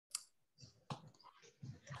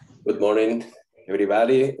Good morning,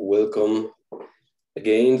 everybody. Welcome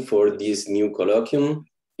again for this new colloquium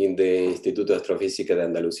in the Instituto de Astrofísica de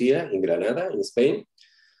Andalucía in Granada, in Spain.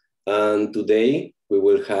 And today we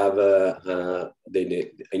will have another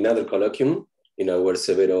colloquium in our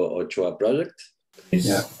Severo Ochoa project.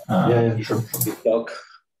 Sure.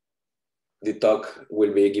 The talk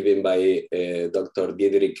will be given by Dr.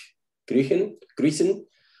 Diederik Kruijssen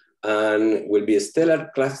and will be a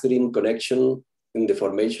stellar clustering connection in the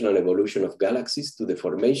formation and evolution of galaxies to the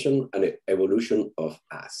formation and evolution of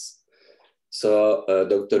us. So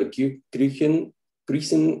Dr. Kruijssen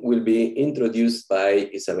will be introduced by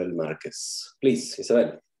Isabel Marquez. Please,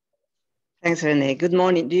 Isabel. Thanks, Rene. Good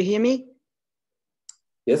morning. Do you hear me?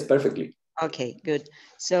 Yes, perfectly. Okay, good.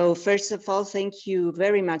 So first of all, thank you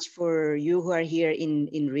very much for you who are here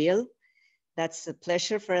in real. That's a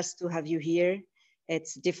pleasure for us to have you here.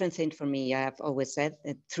 It's a different thing for me. I have always said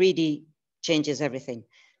that 3D changes everything.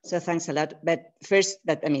 So thanks a lot. But first,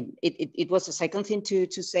 it was the second thing to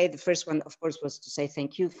say. The first one, of course, was to say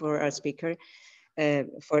thank you for our speaker,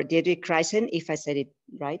 for Diederik Kruijssen, if I said it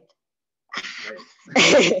right,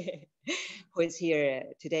 who is here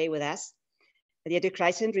today with us. Diederik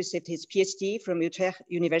Kruijssen received his PhD from Utrecht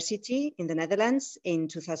University in the Netherlands in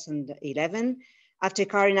 2011, after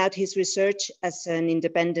carrying out his research as an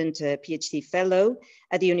independent PhD fellow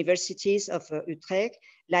at the universities of Utrecht,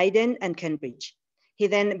 Leiden, and Cambridge. He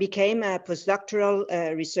then became a postdoctoral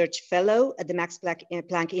research fellow at the Max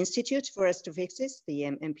Planck Institute for Astrophysics, the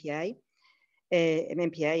MPA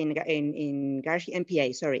in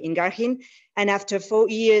Garching. And after 4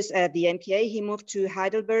 years at the MPA, he moved to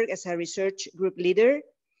Heidelberg as a research group leader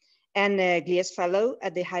and Gliese fellow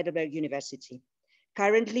at the Heidelberg University.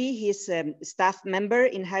 Currently, he's a staff member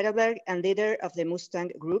in Heidelberg and leader of the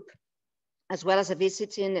Mustang Group, as well as a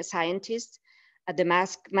visiting scientist at the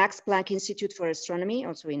Max Planck Institute for Astronomy,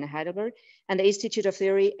 also in Heidelberg, and the Institute of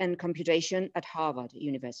Theory and Computation at Harvard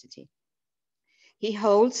University. He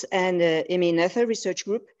holds an Emmy Noether Research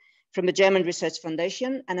Group from the German Research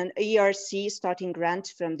Foundation and an ERC starting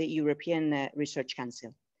grant from the European Research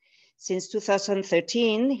Council. Since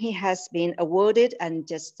 2013, he has been awarded, and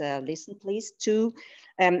just listen please, to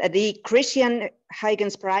the Christian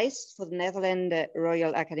Huygens Prize for the Netherlands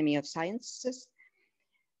Royal Academy of Sciences,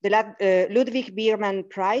 the Ludwig Biermann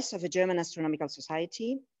Prize of the German Astronomical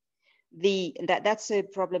Society, that's a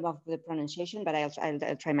problem of the pronunciation, but I'll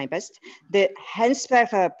try my best. The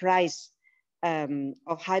Hensberger Prize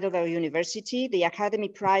of Heidelberg University, the Academy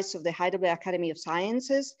Prize of the Heidelberg Academy of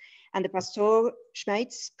Sciences, and the Pastor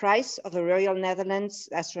Schmeitz Prize of the Royal Netherlands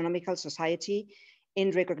Astronomical Society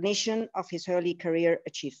in recognition of his early career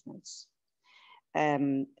achievements.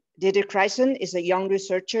 Diederik Kruijssen is a young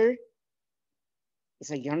researcher.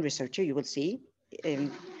 You will see.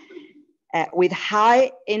 With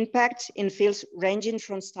high impact in fields ranging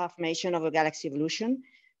from star formation of a galaxy evolution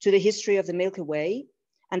to the history of the Milky Way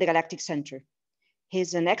and the galactic center.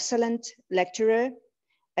 He's an excellent lecturer,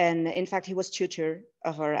 and in fact, he was tutor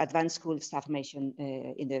of our advanced school of star formation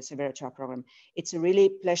in the Severo Ochoa program. It's a really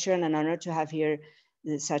pleasure and an honor to have here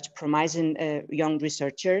such promising young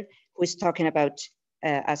researcher who is talking about,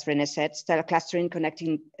 as Rene said, stellar clustering,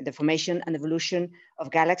 connecting the formation and evolution of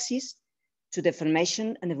galaxies to the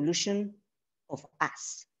formation and evolution of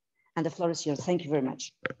us. And the floor is yours. Thank you very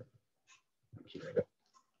much.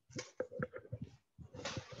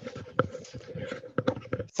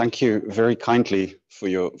 Thank you very kindly for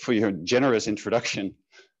your generous introduction,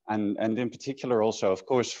 and in particular also, of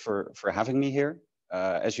course, for having me here.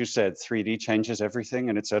 As you said, 3D changes everything,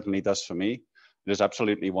 and it certainly does for me. It is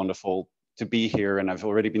absolutely wonderful to be here, and I've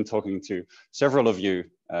already been talking to several of you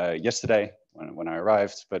yesterday when I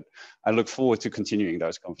arrived, but I look forward to continuing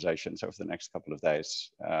those conversations over the next couple of days.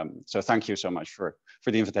 So thank you so much for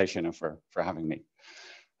the invitation and for having me.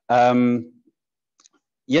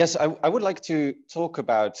 Yes, I would like to talk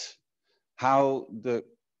about how the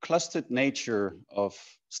clustered nature of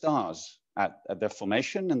stars at their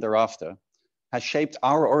formation and thereafter has shaped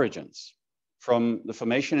our origins, from the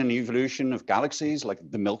formation and evolution of galaxies like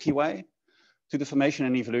the Milky Way to the formation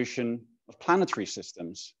and evolution of planetary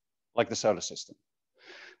systems like the solar system.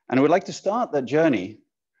 And I would like to start that journey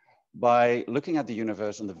by looking at the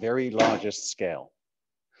universe on the very largest scale.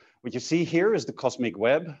 What you see here is the cosmic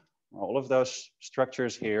web. All of those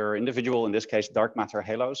structures here are individual, in this case, dark matter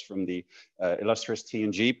halos from the illustrious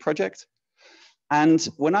TNG project. And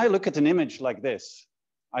when I look at an image like this,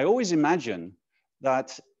 I always imagine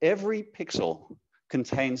that every pixel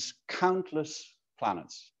contains countless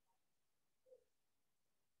planets.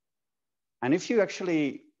 And if you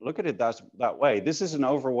actually look at it that way. This is an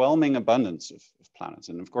overwhelming abundance of planets.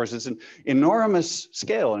 And of course, it's an enormous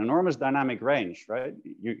scale, an enormous dynamic range, right?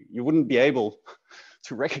 You wouldn't be able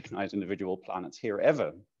to recognize individual planets here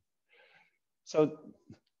ever. So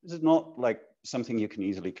this is not like something you can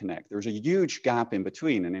easily connect. There's a huge gap in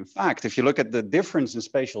between. And in fact, if you look at the difference in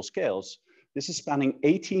spatial scales, this is spanning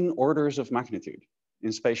 18 orders of magnitude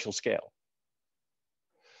in spatial scale.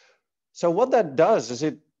 So what that does is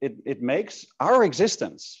it makes our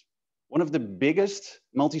existence one of the biggest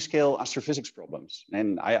multi-scale astrophysics problems.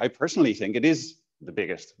 And I personally think it is the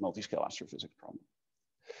biggest multi-scale astrophysics problem.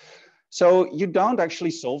 So you don't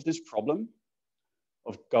actually solve this problem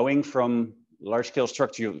of going from large-scale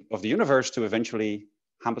structure of the universe to eventually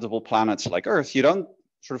habitable planets like Earth. You don't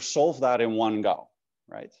sort of solve that in one go,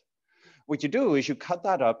 right? What you do is you cut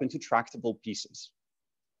that up into tractable pieces.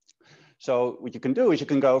 So what you can do is you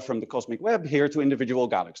can go from the cosmic web here to individual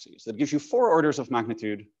galaxies. That gives you 4 orders of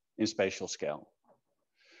magnitude in spatial scale.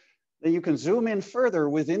 Then you can zoom in further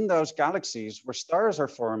within those galaxies where stars are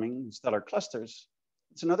forming, stellar clusters.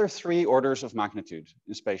 It's another 3 orders of magnitude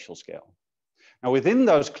in spatial scale. Now within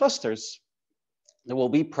those clusters, there will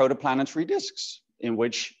be protoplanetary disks in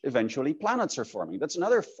which eventually planets are forming. That's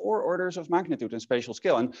another 4 orders of magnitude in spatial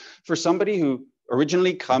scale. And for somebody who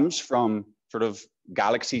originally comes from sort of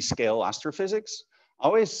galaxy scale astrophysics, I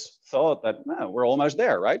always thought that we're almost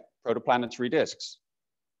there, right? Protoplanetary disks.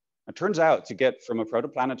 It turns out to get from a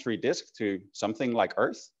protoplanetary disk to something like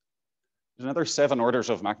Earth, there's another 7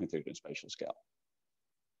 orders of magnitude in spatial scale.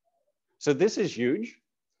 So this is huge.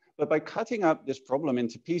 But by cutting up this problem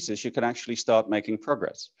into pieces, you can actually start making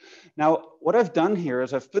progress. Now, what I've done here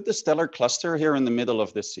is I've put the stellar cluster here in the middle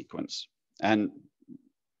of this sequence. And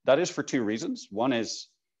that is for 2 reasons. One is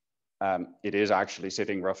it is actually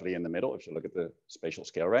sitting roughly in the middle if you look at the spatial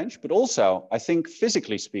scale range. But also, I think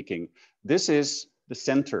physically speaking, this is the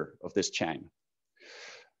center of this chain.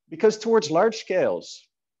 Because towards large scales,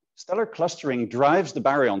 stellar clustering drives the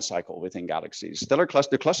baryon cycle within galaxies.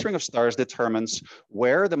 The clustering of stars determines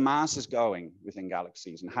where the mass is going within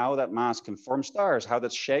galaxies and how that mass can form stars, how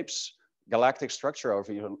that shapes galactic structure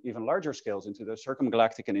over even larger scales into the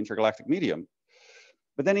circumgalactic and intergalactic medium.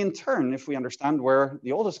 But then in turn, if we understand where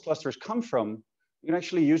the oldest clusters come from, we can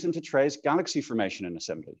actually use them to trace galaxy formation and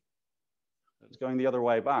assembly. It's going the other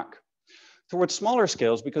way back. Towards smaller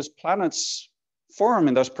scales, because planets form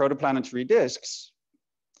in those protoplanetary disks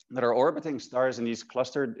that are orbiting stars in these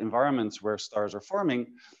clustered environments where stars are forming,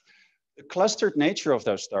 the clustered nature of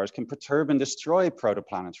those stars can perturb and destroy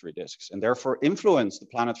protoplanetary disks and therefore influence the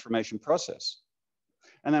planet formation process.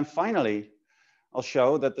 And then finally, I'll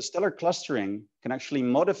show that the stellar clustering can actually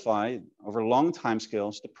modify over long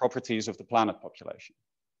timescales the properties of the planet population.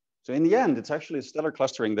 So in the end, it's actually stellar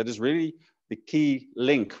clustering that is really the key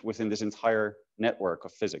link within this entire network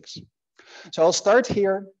of physics. So I'll start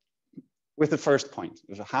here with the first point,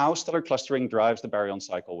 of how stellar clustering drives the baryon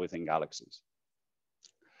cycle within galaxies.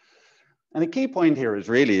 And the key point here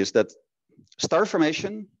is that star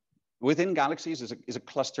formation within galaxies is a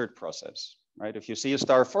clustered process, right? If you see a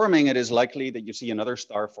star forming, it is likely that you see another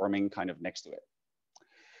star forming kind of next to it.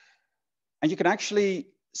 And you can actually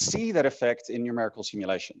see that effect in numerical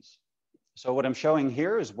simulations. So what I'm showing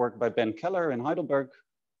here is work by Ben Keller in Heidelberg.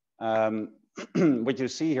 What you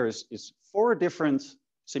see here is 4 different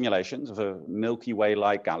simulations of a Milky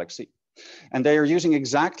Way-like galaxy. And they are using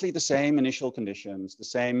exactly the same initial conditions, the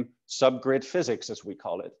same subgrid physics, as we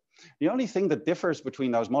call it. The only thing that differs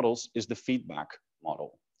between those models is the feedback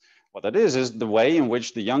model. What that is the way in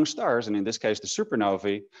which the young stars, and in this case, the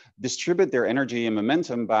supernovae, distribute their energy and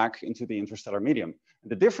momentum back into the interstellar medium.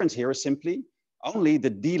 And the difference here is simply only the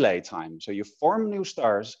delay time. So you form new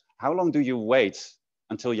stars, how long do you wait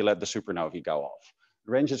until you let the supernovae go off? It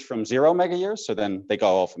ranges from 0 megayears, so then they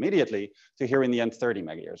go off immediately, to here in the end 30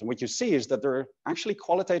 megayears. And what you see is that there are actually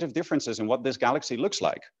qualitative differences in what this galaxy looks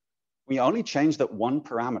like. We only change that one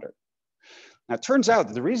parameter. Now it turns out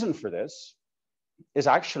that the reason for this is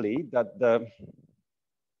actually that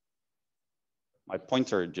my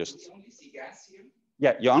pointer just... You only see gas here?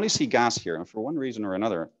 Yeah, you only see gas here. And for one reason or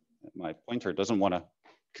another, my pointer doesn't want to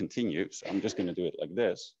continue. So I'm just going to do it like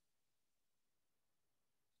this.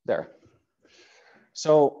 There.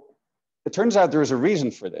 So it turns out there is a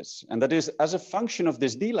reason for this. And that is, as a function of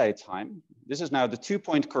this delay time, this is now the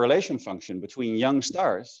 2-point correlation function between young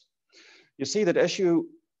stars. You see that as you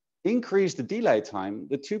increase the delay time,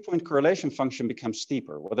 the 2-point correlation function becomes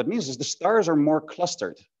steeper. What that means is the stars are more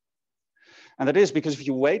clustered. And that is because if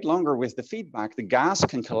you wait longer with the feedback, the gas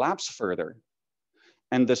can collapse further.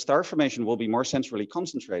 And the star formation will be more centrally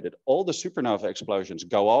concentrated. All the supernova explosions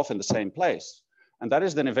go off in the same place. And that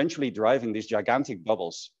is then eventually driving these gigantic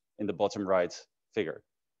bubbles in the bottom right figure.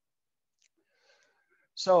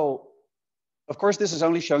 So, of course, this is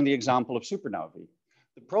only showing the example of supernovae.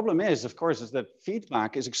 The problem is, of course, is that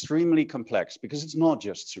feedback is extremely complex because it's not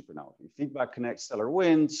just supernovae. Feedback connects stellar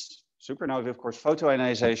winds, supernovae, of course,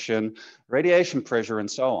 photoionization, radiation pressure,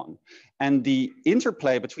 and so on. And the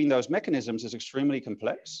interplay between those mechanisms is extremely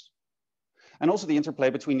complex. And also the interplay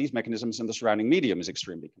between these mechanisms and the surrounding medium is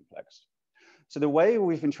extremely complex. So the way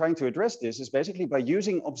we've been trying to address this is basically by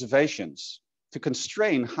using observations to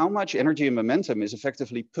constrain how much energy and momentum is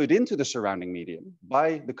effectively put into the surrounding medium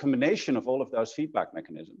by the combination of all of those feedback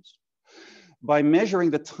mechanisms, by measuring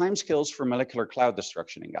the timescales for molecular cloud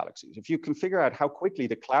destruction in galaxies. If you can figure out how quickly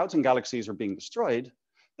the clouds in galaxies are being destroyed,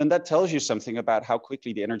 then that tells you something about how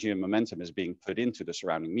quickly the energy and momentum is being put into the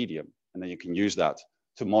surrounding medium. And then you can use that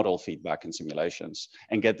to model feedback in simulations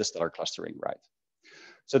and get the stellar clustering right.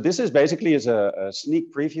 So this is basically as a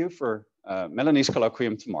sneak preview for Melanie's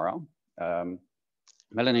colloquium tomorrow.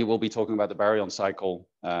 Melanie will be talking about the baryon cycle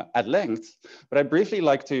at length, but I'd briefly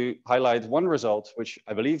like to highlight one result, which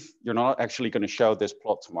I believe you're not actually going to show this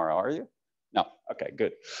plot tomorrow, are you? No, okay,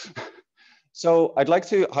 good. So I'd like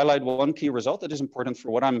to highlight one key result that is important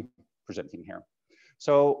for what I'm presenting here.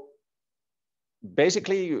 So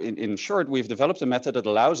basically, in short, we've developed a method that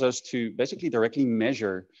allows us to basically directly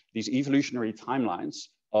measure these evolutionary timelines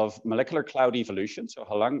of molecular cloud evolution, so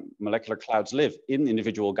how long molecular clouds live in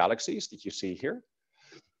individual galaxies that you see here.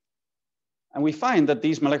 And we find that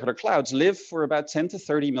these molecular clouds live for about 10 to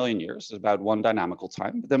 30 million years, about one dynamical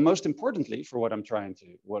time. But then most importantly, for what I'm trying to,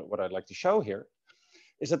 what I'd like to show here,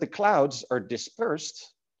 is that the clouds are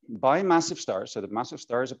dispersed by massive stars. So the massive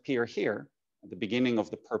stars appear here at the beginning of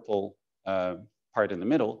the purple part in the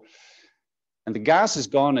middle, and the gas is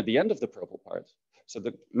gone at the end of the purple part. So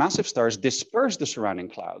the massive stars disperse the surrounding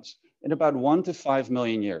clouds in about 1 to 5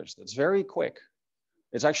 million years. That's very quick.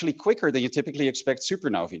 It's actually quicker than you typically expect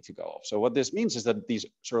supernovae to go off. So what this means is that these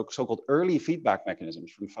so-called early feedback mechanisms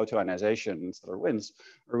from photoionization and stellar winds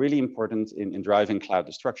are really important in driving cloud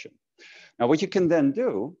destruction. Now, what you can then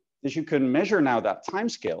do is you can measure now that time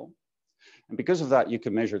scale. And because of that, you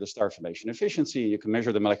can measure the star formation efficiency, you can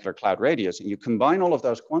measure the molecular cloud radius, and you combine all of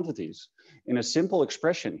those quantities in a simple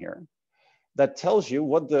expression here that tells you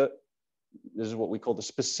what this is what we call the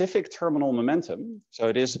specific terminal momentum. So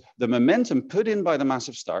it is the momentum put in by the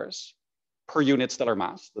massive stars per unit stellar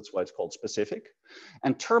mass. That's why it's called specific.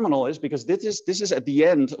 And terminal is because this is at the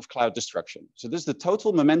end of cloud destruction. So this is the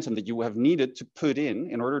total momentum that you have needed to put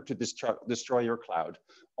in order to destroy your cloud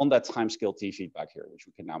on that timescale T feedback here, which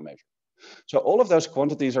we can now measure. So all of those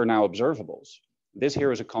quantities are now observables. This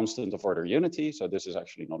here is a constant of order unity, so this is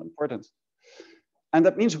actually not important. And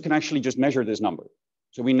that means we can actually just measure this number.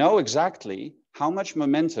 So we know exactly how much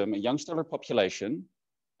momentum a young stellar population,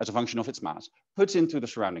 as a function of its mass, puts into the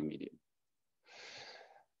surrounding medium.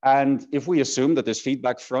 And if we assume that this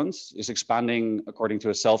feedback front is expanding according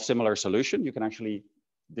to a self-similar solution, you can actually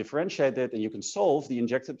differentiate it and you can solve the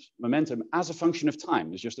injected momentum as a function of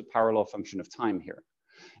time. It's just a parallel function of time here.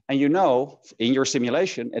 And you know, in your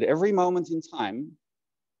simulation, at every moment in time,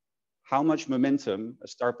 how much momentum a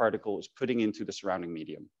star particle is putting into the surrounding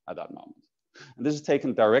medium at that moment. And this is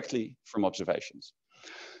taken directly from observations.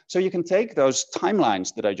 So you can take those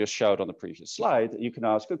timelines that I just showed on the previous slide, and you can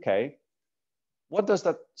ask, okay, what does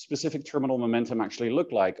that specific terminal momentum actually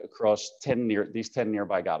look like across these 10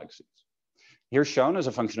 nearby galaxies? Here shown as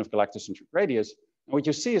a function of galactocentric radius. And what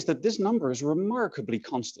you see is that this number is remarkably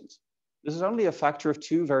constant. This is only a factor of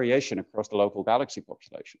 2 variation across the local galaxy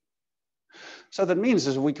population. So that means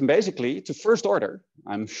is we can basically, to first order,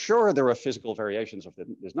 I'm sure there are physical variations of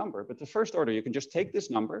this number, but to first order, you can just take this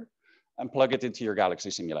number and plug it into your galaxy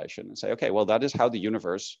simulation and say, okay, well, that is how the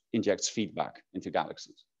universe injects feedback into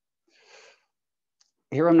galaxies.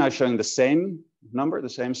 Here I'm now showing the same number, the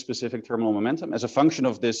same specific terminal momentum as a function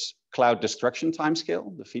of this cloud destruction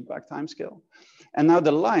timescale, the feedback timescale. And now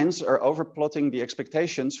the lines are overplotting the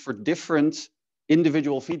expectations for different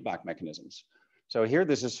individual feedback mechanisms. So here,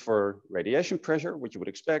 this is for radiation pressure, which you would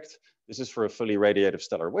expect. This is for a fully radiative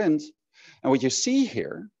stellar wind. And what you see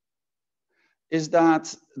here is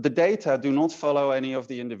that the data do not follow any of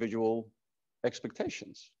the individual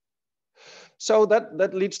expectations. So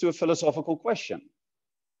that leads to a philosophical question.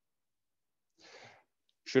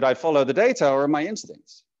 Should I follow the data or my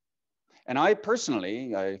instincts? And I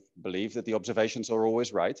personally believe that the observations are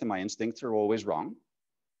always right and my instincts are always wrong.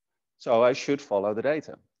 So I should follow the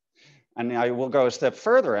data. And I will go a step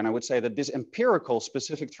further and I would say that this empirical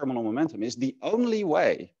specific terminal momentum is the only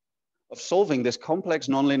way of solving this complex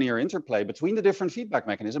nonlinear interplay between the different feedback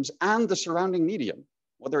mechanisms and the surrounding medium,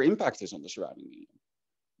 what their impact is on the surrounding medium.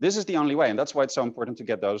 This is the only way, and that's why it's so important to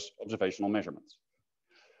get those observational measurements.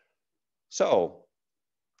 So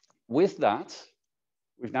with that,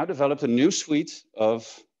 we've now developed a new suite of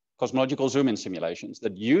cosmological zoom-in simulations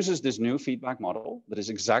that uses this new feedback model that is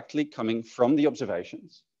exactly coming from the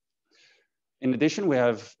observations. In addition, we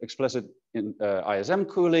have explicit ISM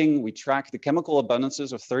cooling. We track the chemical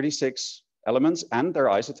abundances of 36 elements and their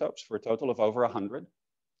isotopes for a total of over 100.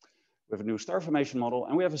 We have a new star formation model,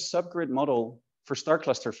 and we have a subgrid model for star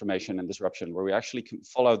cluster formation and disruption, where we actually can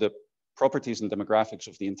follow the properties and demographics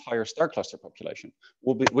of the entire star cluster population,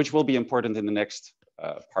 which will be important in the next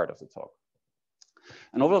part of the talk.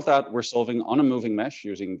 And all of that we're solving on a moving mesh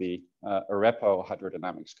using the Arepo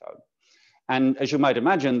hydrodynamics code. And as you might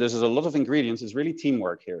imagine, there's a lot of ingredients. It's really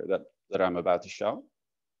teamwork here that I'm about to show.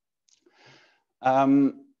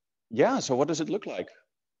 Yeah, so what does it look like?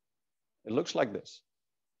 It looks like this.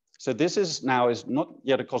 So this is not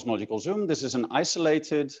yet a cosmological zoom. This is an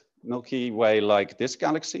isolated Milky Way-like disk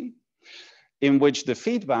galaxy in which the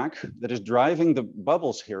feedback that is driving the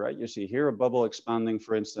bubbles here, right? You see here a bubble expanding,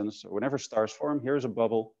 for instance, or whenever stars form, here's a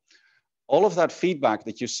bubble. All of that feedback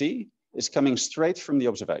that you see is coming straight from the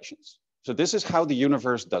observations. So this is how the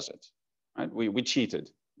universe does it, right? We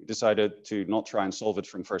cheated. We decided to not try and solve it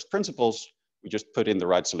from first principles. We just put in the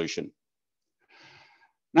right solution.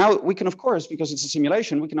 Now we can, of course, because it's a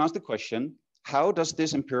simulation, we can ask the question, how does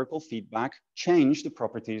this empirical feedback change the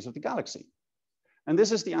properties of the galaxy? And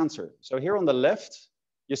this is the answer. So here on the left,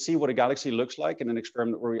 you see what a galaxy looks like in an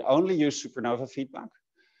experiment where we only use supernova feedback.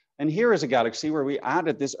 And here is a galaxy where we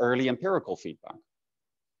added this early empirical feedback.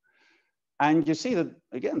 And you see that,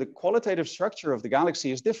 again, the qualitative structure of the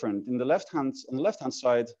galaxy is different. On the left-hand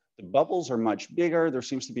side, the bubbles are much bigger. There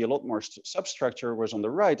seems to be a lot more substructure, whereas on the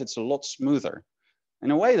right, it's a lot smoother. In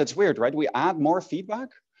a way, that's weird, right? We add more feedback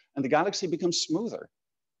and the galaxy becomes smoother.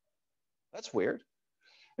 That's weird.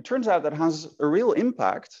 It turns out that has a real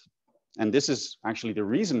impact, and this is actually the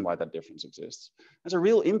reason why that difference exists, has a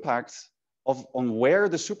real impact on where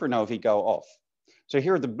the supernovae go off. So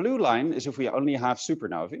here, the blue line is if we only have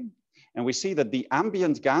supernovae. And we see that the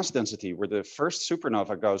ambient gas density, where the first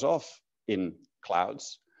supernova goes off in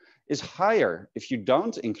clouds, is higher if you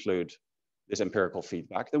don't include this empirical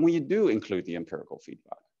feedback than when you do include the empirical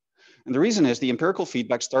feedback. And the reason is the empirical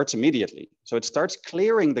feedback starts immediately. So it starts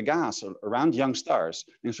clearing the gas around young stars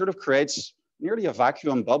and sort of creates nearly a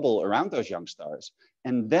vacuum bubble around those young stars.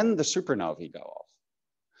 And then the supernovae go off.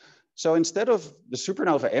 So instead of the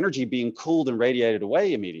supernova energy being cooled and radiated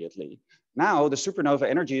away immediately, now the supernova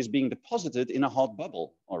energy is being deposited in a hot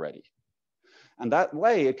bubble already. And that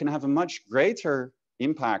way it can have a much greater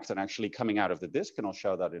impact than actually coming out of the disk, and I'll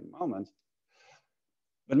show that in a moment.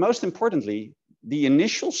 But most importantly, the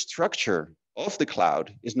initial structure of the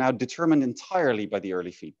cloud is now determined entirely by the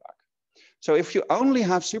early feedback. So if you only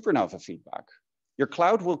have supernova feedback, your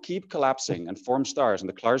cloud will keep collapsing and form stars, and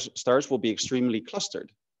the stars will be extremely clustered.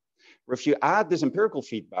 Or if you add this empirical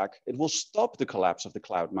feedback, it will stop the collapse of the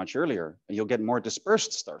cloud much earlier, and you'll get more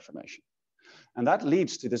dispersed star formation. And that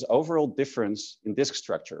leads to this overall difference in disk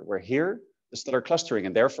structure, where here, the stellar clustering,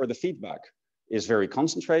 and therefore the feedback, is very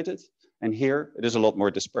concentrated, and here it is a lot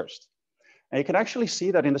more dispersed. And you can actually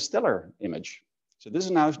see that in the stellar image. So this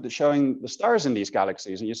is now showing the stars in these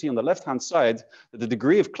galaxies, and you see on the left-hand side that the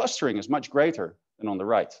degree of clustering is much greater than on the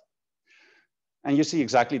right. And you see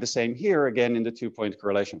exactly the same here, again, in the two-point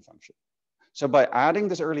correlation function. So by adding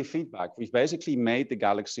this early feedback, we've basically made the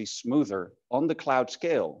galaxy smoother on the cloud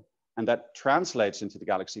scale, and that translates into the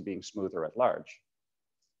galaxy being smoother at large.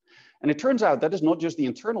 And it turns out that is not just the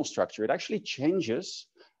internal structure, it actually changes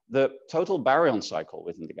the total baryon cycle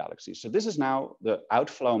within the galaxy. So this is now the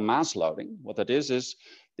outflow mass loading. What that is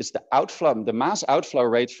it's the outflow, the mass outflow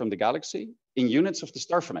rate from the galaxy in units of the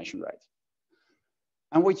star formation rate.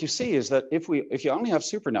 And what you see is that if you only have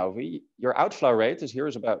supernovae, your outflow rate is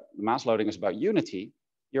about, the mass loading is about unity,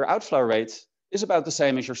 your outflow rate is about the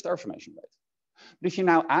same as your star formation rate. But if you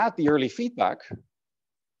now add the early feedback,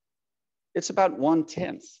 it's about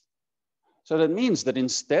 1/10. So that means that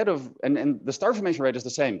instead of, and the star formation rate is the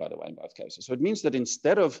same, by the way, in both cases. So it means that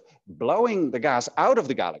instead of blowing the gas out of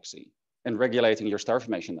the galaxy and regulating your star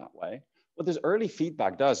formation that way, what this early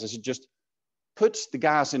feedback does is it just puts the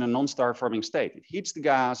gas in a non-star forming state. It heats the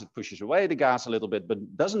gas, it pushes away the gas a little bit,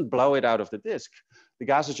 but doesn't blow it out of the disk. The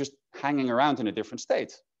gas is just hanging around in a different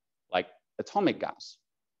state, like atomic gas.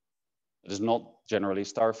 It is not generally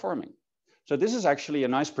star forming. So this is actually a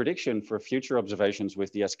nice prediction for future observations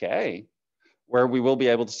with the SKA, where we will be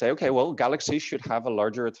able to say, okay, well, galaxies should have a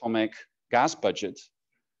larger atomic gas budget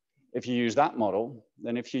if you use that model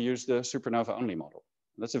than if you use the supernova only model.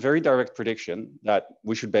 That's a very direct prediction that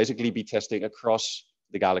we should basically be testing across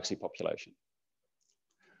the galaxy population.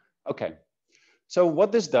 Okay, so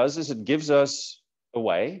what this does is it gives us a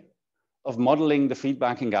way of modeling the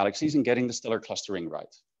feedback in galaxies and getting the stellar clustering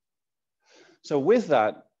right. So with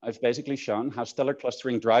that, I've basically shown how stellar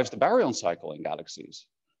clustering drives the baryon cycle in galaxies.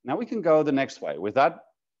 Now we can go the next way. With that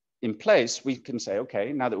in place, we can say,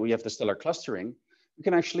 okay, now that we have the stellar clustering, we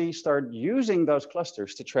can actually start using those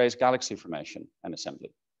clusters to trace galaxy formation and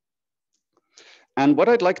assembly. And what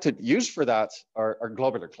I'd like to use for that are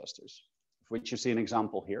globular clusters, which you see an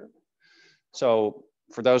example here. So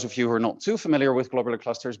for those of you who are not too familiar with globular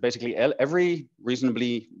clusters, basically every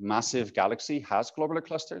reasonably massive galaxy has globular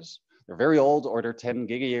clusters. They're very old, order 10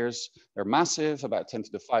 gigayears. They're massive, about 10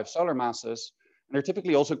 to the 5 solar masses. And they're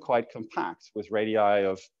typically also quite compact with radii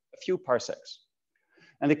of a few parsecs.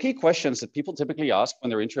 And the key questions that people typically ask when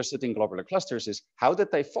they're interested in globular clusters is, how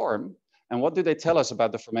did they form? And what do they tell us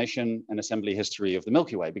about the formation and assembly history of the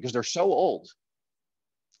Milky Way? Because they're so old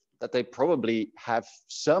that they probably have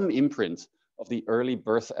some imprint of the early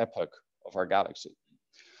birth epoch of our galaxy.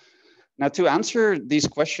 Now, to answer these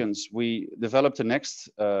questions, we developed the next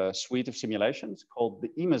suite of simulations called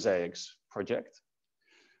the eMosaics project.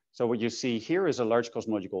 So what you see here is a large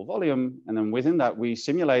cosmological volume, and then within that, we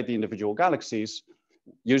simulate the individual galaxies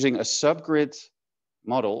using a subgrid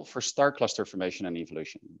model for star cluster formation and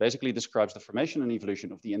evolution. Basically describes the formation and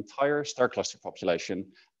evolution of the entire star cluster population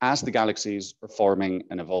as the galaxies are forming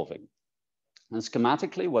and evolving. And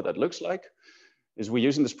schematically, what that looks like is we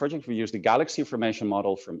use in this project, we use the galaxy formation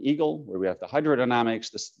model from Eagle, where we have the hydrodynamics,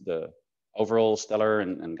 the overall stellar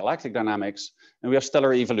and galactic dynamics, and we have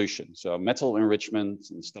stellar evolution, so metal enrichment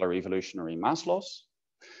and stellar evolutionary mass loss.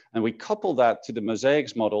 And we couple that to the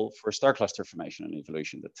mosaics model for star cluster formation and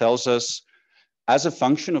evolution that tells us, as a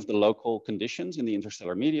function of the local conditions in the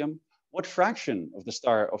interstellar medium, what fraction of the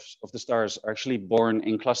stars are actually born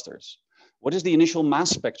in clusters? What is the initial mass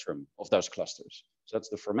spectrum of those clusters? So that's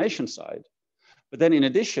the formation side. But then in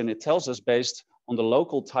addition, it tells us, based on the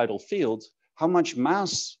local tidal field, how much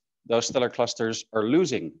mass those stellar clusters are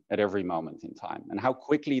losing at every moment in time and how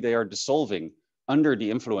quickly they are dissolving under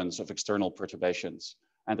the influence of external perturbations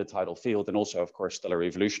and the tidal field, and also, of course, stellar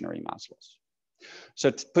evolutionary mass loss.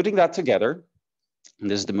 So putting that together, and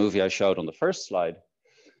this is the movie I showed on the first slide,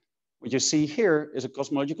 what you see here is a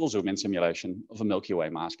cosmological zoom-in simulation of a Milky Way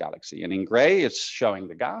mass galaxy. And in gray, it's showing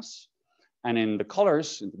the gas. And in the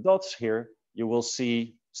colors, in the dots here, you will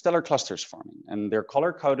see stellar clusters forming. And they're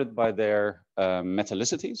color-coded by their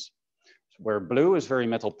metallicities, where blue is very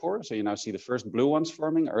metal poor. So you now see the first blue ones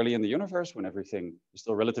forming early in the universe when everything is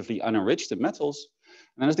still relatively unenriched in metals.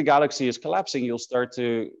 And then as the galaxy is collapsing, you'll start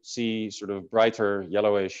to see sort of brighter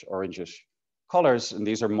yellowish, orangish colors. And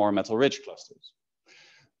these are more metal-rich clusters.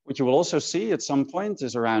 What you will also see at some point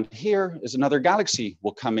is around here is another galaxy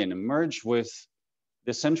will come in and merge with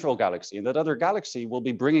the central galaxy. And that other galaxy will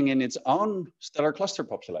be bringing in its own stellar cluster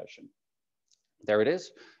population. There it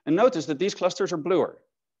is. And notice that these clusters are bluer.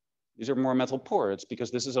 These are more metal poor. It's because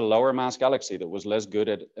this is a lower mass galaxy that was less good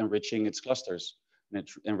at enriching its clusters and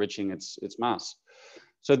enriching its mass.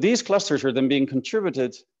 So these clusters are then being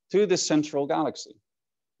contributed to this central galaxy.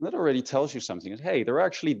 And that already tells you something. Hey, there are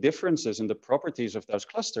actually differences in the properties of those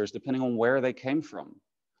clusters depending on where they came from.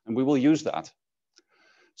 And we will use that.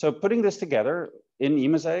 So putting this together in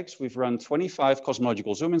eMosaics, we've run 25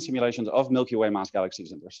 cosmological zoom-in simulations of Milky Way mass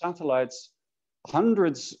galaxies and their satellites,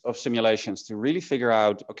 hundreds of simulations to really figure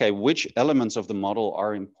out, okay, which elements of the model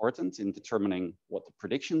are important in determining what the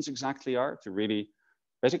predictions exactly are, to really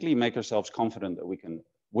basically make ourselves confident that we can,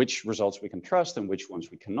 which results we can trust and which ones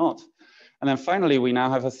we cannot. And then finally, we now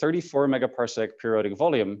have a 34 megaparsec periodic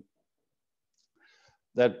volume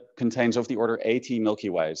that contains of the order 80 Milky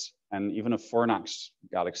Ways and even a Fornax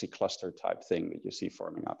galaxy cluster type thing that you see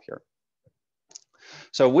forming up here.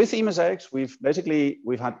 So with eMosaics,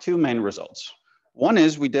 we've had two main results. One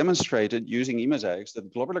is we demonstrated using eMosaics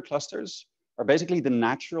that globular clusters are basically the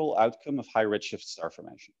natural outcome of high redshift star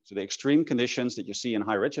formation. So the extreme conditions that you see in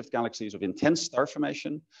high redshift galaxies of intense star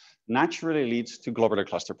formation naturally leads to globular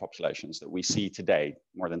cluster populations that we see today,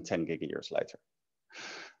 more than 10 gigayears later.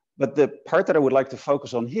 But the part that I would like to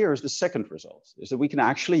focus on here is the second result, is that we can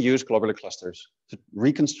actually use globular clusters to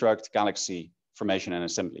reconstruct galaxy formation and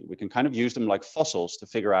assembly. We can kind of use them like fossils to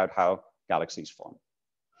figure out how galaxies form.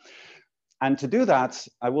 And to do that,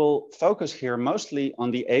 I will focus here mostly on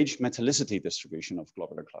the age metallicity distribution of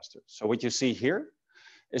globular clusters. So what you see here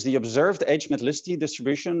is the observed age metallicity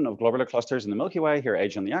distribution of globular clusters in the Milky Way, here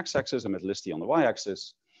age on the x-axis and metallicity on the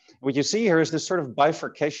y-axis. What you see here is this sort of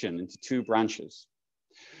bifurcation into two branches.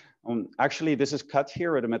 Actually, this is cut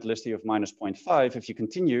here at a metallicity of -0.5. If you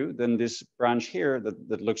continue, then this branch here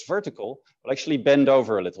that looks vertical will actually bend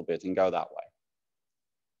over a little bit and go that way.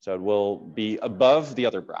 So it will be above the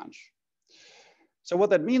other branch. So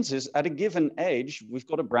what that means is at a given age, we've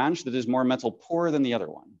got a branch that is more metal poor than the other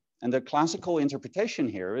one. And the classical interpretation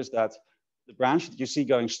here is that the branch that you see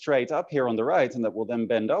going straight up here on the right and that will then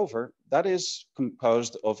bend over, that is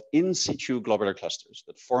composed of in situ globular clusters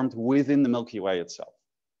that formed within the Milky Way itself.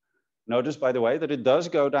 Notice, by the way, that it does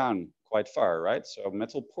go down quite far, right? So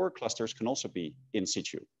metal poor clusters can also be in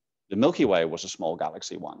situ. The Milky Way was a small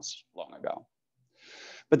galaxy once, long ago.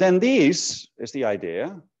 But then these is the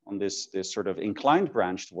idea on this sort of inclined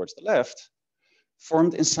branch towards the left,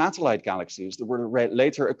 formed in satellite galaxies that were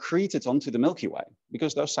later accreted onto the Milky Way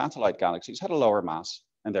because those satellite galaxies had a lower mass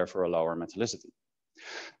and therefore a lower metallicity.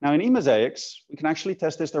 Now in e-mosaics, we can actually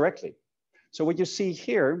test this directly. So what you see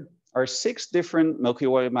here are 6 different Milky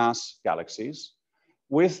Way mass galaxies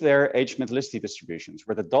with their age metallicity distributions,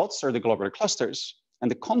 where the dots are the globular clusters and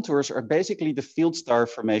the contours are basically the field star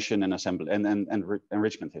formation and assembly and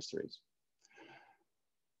enrichment histories.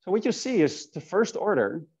 So what you see is the first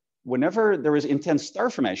order, whenever there is intense star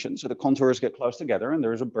formation, so the contours get close together and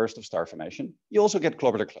there is a burst of star formation, you also get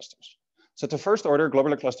globular clusters. So to first order,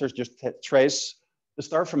 globular clusters just trace the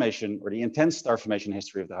star formation or the intense star formation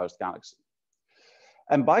history of the host galaxy.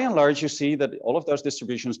 And by and large, you see that all of those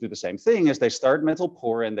distributions do the same thing as they start metal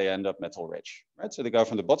poor and they end up metal rich, right? So they go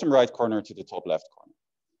from the bottom right corner to the top left corner.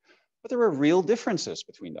 But there are real differences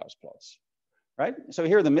between those plots, right? So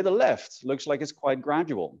here the middle left looks like it's quite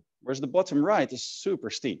gradual, whereas the bottom right is super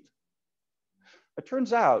steep. It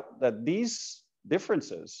turns out that these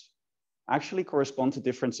differences actually correspond to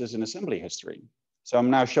differences in assembly history. So I'm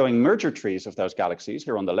now showing merger trees of those galaxies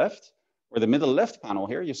here on the left, where the middle left panel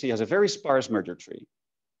here you see has a very sparse merger tree.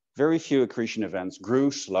 Very few accretion events,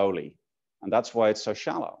 grew slowly, and that's why it's so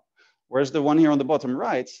shallow. Whereas the one here on the bottom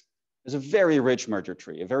right is a very rich merger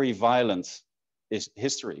tree, a very violent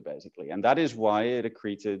history basically, and that is why it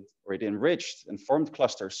accreted or it enriched and formed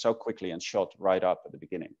clusters so quickly and shot right up at the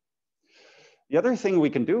beginning. The other thing we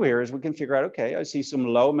can do here is we can figure out, okay, I see some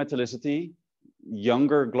low metallicity,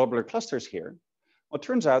 younger globular clusters here. Well, it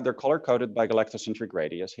turns out they're color-coded by galactocentric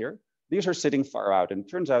radius here. These are sitting far out, and it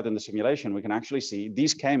turns out in the simulation, we can actually see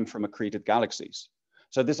these came from accreted galaxies.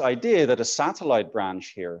 So this idea that a satellite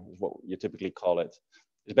branch here is what you typically call it,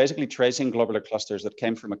 is basically tracing globular clusters that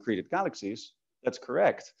came from accreted galaxies. That's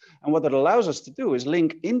correct. And what that allows us to do is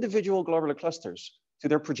link individual globular clusters to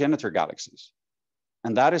their progenitor galaxies.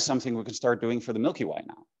 And that is something we can start doing for the Milky Way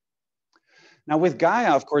now. Now with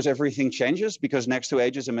Gaia, of course, everything changes because next to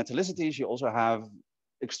ages and metallicities, you also have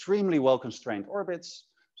extremely well-constrained orbits.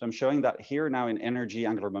 So I'm showing that here now in energy,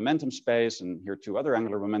 angular momentum space, and here 2 other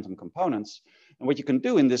angular momentum components. And what you can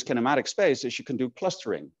do in this kinematic space is you can do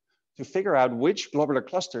clustering to figure out which globular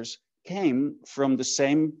clusters came from the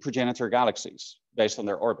same progenitor galaxies based on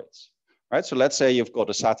their orbits, right? So let's say you've got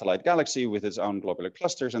a satellite galaxy with its own globular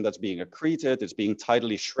clusters and that's being accreted, it's being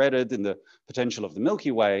tidally shredded in the potential of the Milky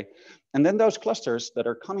Way. And then those clusters that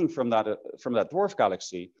are coming from that dwarf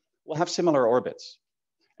galaxy will have similar orbits.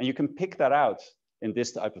 And you can pick that out in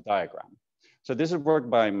this type of diagram. So this is work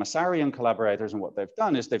by Massari and collaborators, and what they've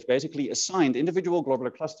done is they've basically assigned individual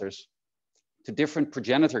globular clusters to different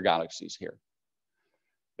progenitor galaxies here.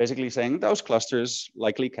 Basically saying those clusters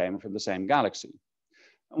likely came from the same galaxy.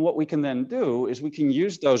 And what we can then do is we can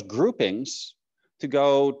use those groupings to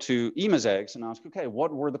go to e-mosaics and ask, okay,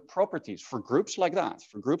 what were the properties for groups like that,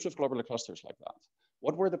 for groups of globular clusters like that?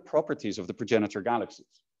 What were the properties of the progenitor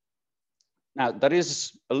galaxies? Now, that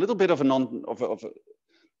is a little bit of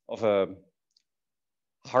a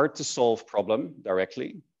hard to solve problem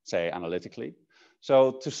directly, say analytically.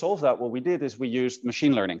 So to solve that, what we did is we used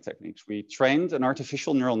machine learning techniques. We trained an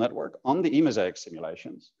artificial neural network on the e-mosaic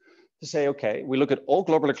simulations to say, okay, we look at all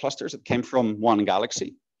globular clusters that came from one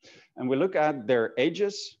galaxy, and we look at their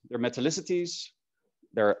ages, their metallicities,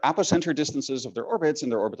 their apocenter distances of their orbits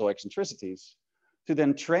and their orbital eccentricities, to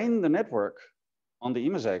then train the network on the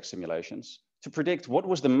e-mosaic simulations to predict what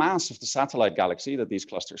was the mass of the satellite galaxy that these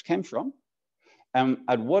clusters came from, and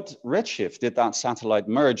at what redshift did that satellite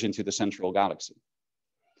merge into the central galaxy.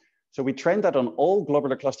 So we trained that on all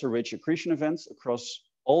globular cluster rich accretion events across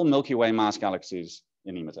all Milky Way mass galaxies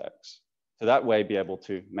in e-mosaics. So that way be able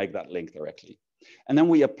to make that link directly. And then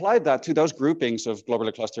we applied that to those groupings of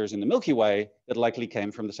globular clusters in the Milky Way that likely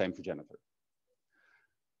came from the same progenitor.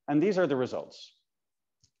 And these are the results.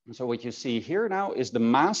 And so what you see here now is the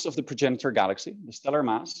mass of the progenitor galaxy, the stellar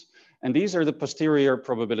mass, and these are the posterior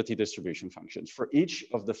probability distribution functions for each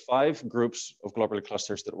of the 5 groups of globular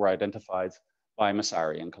clusters that were identified by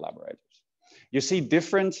Massari and collaborators. You see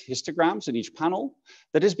different histograms in each panel.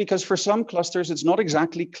 That is because for some clusters, it's not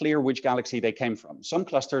exactly clear which galaxy they came from. Some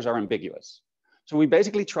clusters are ambiguous. So we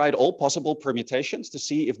basically tried all possible permutations to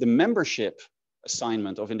see if the membership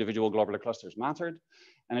assignment of individual globular clusters mattered.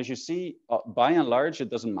 And as you see, by and large, it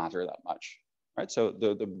doesn't matter that much, right? So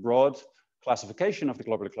the broad classification of the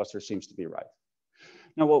globular cluster seems to be right.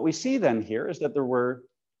 Now, what we see then here is that there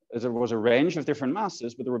was a range of different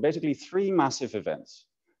masses, but there were basically three massive events.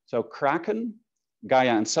 So Kraken,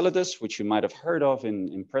 Gaia Enceladus, which you might have heard of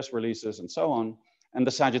in press releases and so on, and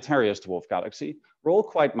the Sagittarius dwarf galaxy were all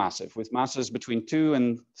quite massive, with masses between 2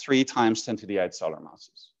 and 3 times 10 to the 8 solar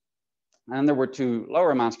masses. And there were 2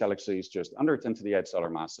 lower mass galaxies, just under 10 to the 8 solar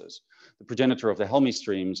masses, the progenitor of the Helmi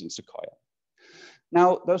streams and Sequoia.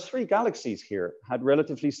 Now, those 3 galaxies here had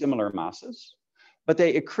relatively similar masses, but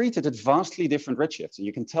they accreted at vastly different redshifts. And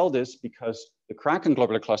you can tell this because the Kraken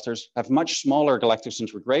globular clusters have much smaller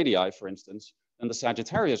galactocentric radii, for instance, than the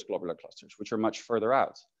Sagittarius globular clusters, which are much further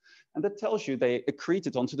out. And that tells you they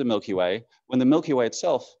accreted onto the Milky Way when the Milky Way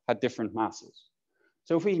itself had different masses.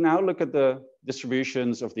 So if we now look at the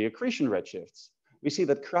distributions of the accretion redshifts, we see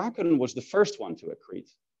that Kraken was the first one to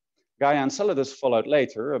accrete. Gaia Enceladus followed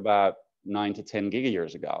later, about 9 to 10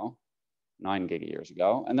 gigayears ago. 9 gigayears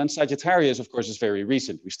ago. And then Sagittarius, of course, is very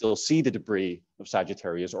recent. We still see the debris of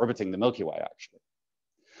Sagittarius orbiting the Milky Way, actually.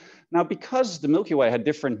 Now, because the Milky Way had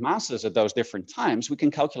different masses at those different times, we can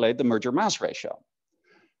calculate the merger mass ratio.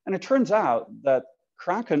 And it turns out that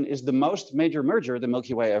Kraken is the most major merger the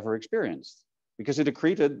Milky Way ever experienced, because it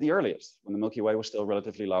accreted the earliest, when the Milky Way was still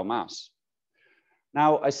relatively low mass.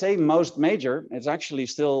 Now, I say most major, it's actually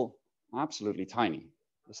still absolutely tiny.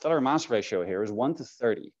 The stellar mass ratio here is 1 to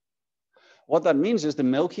 30. What that means is the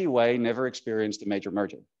Milky Way never experienced a major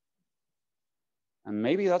merger. And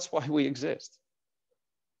maybe that's why we exist.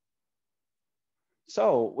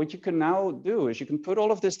 So what you can now do is you can put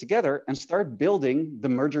all of this together and start building the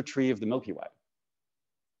merger tree of the Milky Way.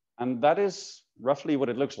 And that is roughly what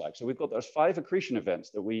it looks like. So we've got those 5 accretion events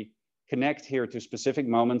that we connect here to specific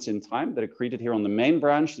moments in time that accreted here on the main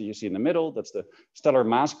branch that you see in the middle. That's the stellar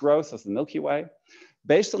mass growth of the Milky Way.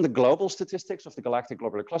 Based on the global statistics of the galactic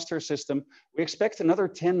globular cluster system, we expect another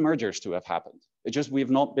 10 mergers to have happened. It's just we've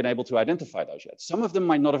not been able to identify those yet. Some of them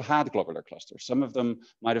might not have had globular clusters. Some of them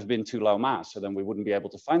might have been too low mass, so then we wouldn't be able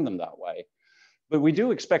to find them that way. But we do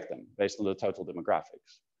expect them based on the total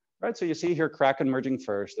demographics. Right, so you see here Kraken merging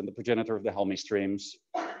first and the progenitor of the Helmi streams,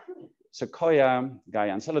 Sequoia,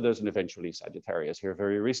 Gaia Enceladus, and eventually Sagittarius here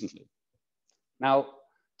very recently. Now,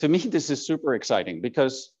 to me, this is super exciting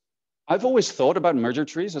because I've always thought about merger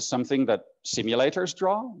trees as something that simulators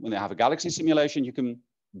draw. When they have a galaxy simulation, you can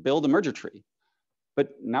build a merger tree. But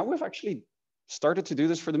now we've actually started to do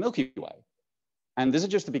this for the Milky Way. And this is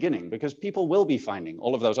just the beginning because people will be finding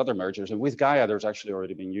all of those other mergers. And with Gaia, there's actually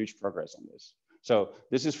already been huge progress on this. So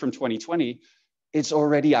this is from 2020. It's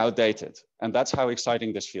already outdated. And that's how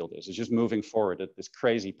exciting this field is. It's just moving forward at this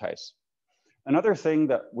crazy pace. Another thing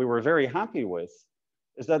that we were very happy with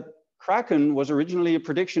is that Kraken was originally a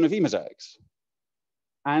prediction of e-mosaics.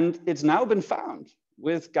 And it's now been found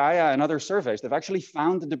with Gaia and other surveys. They've actually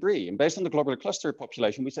found the debris. And based on the globular cluster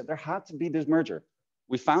population, we said there had to be this merger.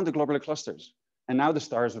 We found the globular clusters. And now the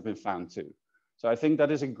stars have been found too. So I think that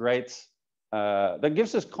is a great, that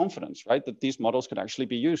gives us confidence, right? That these models could actually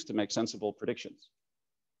be used to make sensible predictions.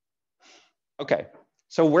 Okay,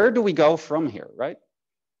 so where do we go from here, right?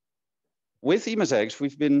 With e-mosaics,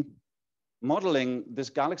 we've been modeling this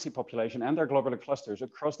galaxy population and their globular clusters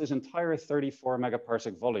across this entire 34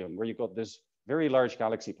 megaparsec volume where you've got this very large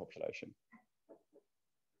galaxy population.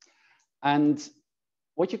 And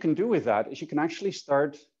what you can do with that is you can actually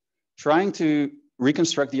start trying to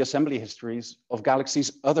reconstruct the assembly histories of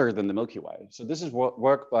galaxies other than the Milky Way. So this is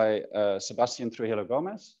work by Sebastián Trujillo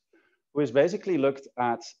Gómez, who has basically looked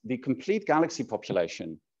at the complete galaxy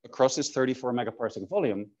population across this 34 megaparsec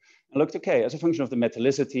volume and looked, okay, as a function of the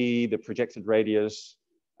metallicity, the projected radius,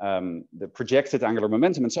 the projected angular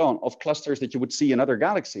momentum and so on of clusters that you would see in other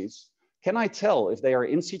galaxies, can I tell if they are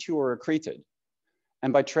in situ or accreted?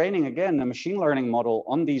 And by training, again, a machine learning model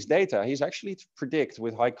on these data, he's actually to predict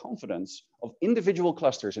with high confidence of individual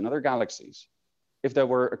clusters in other galaxies, if they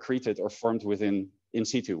were accreted or formed within in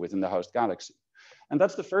situ within the host galaxy. And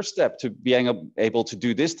that's the first step to being able to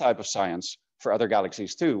do this type of science for other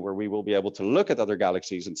galaxies too, where we will be able to look at other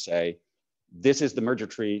galaxies and say, this is the merger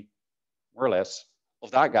tree, more or less, of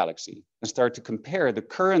that galaxy, and start to compare the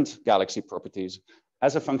current galaxy properties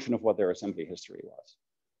as a function of what their assembly history was.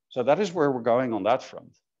 So that is where we're going on that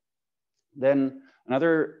front. Then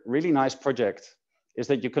another really nice project is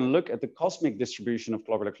that you can look at the cosmic distribution of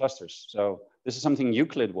globular clusters. So this is something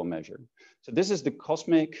Euclid will measure. So this is the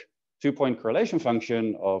cosmic two-point correlation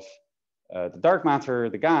function of the dark matter,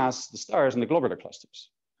 the gas, the stars, and the globular clusters.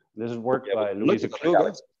 This is work by Louise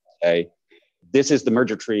Kluge. This is the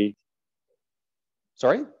merger tree.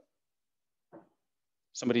 Sorry?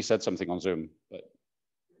 Somebody said something on Zoom, but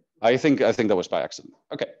I think that was by accident.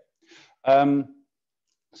 Okay.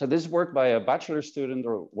 So this work by a bachelor's student,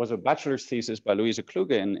 or was a bachelor's thesis by Louise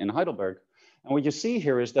Kluge in Heidelberg. And what you see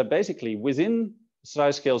here is that basically within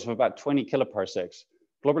size scales of about 20 kiloparsecs,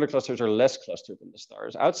 globular clusters are less clustered than the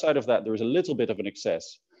stars. Outside of that, there is a little bit of an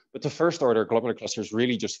excess, but to first order, globular clusters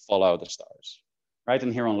really just follow the stars, right?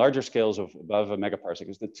 And here on larger scales of above a megaparsec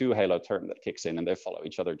is the two halo term that kicks in, and they follow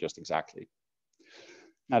each other just exactly.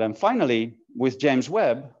 Now then finally, with James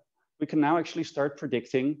Webb, we can now actually start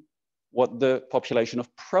predicting what the population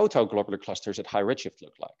of proto-globular clusters at high redshift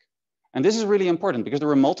look like. And this is really important because there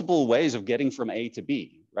are multiple ways of getting from A to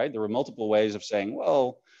B, right? There are multiple ways of saying,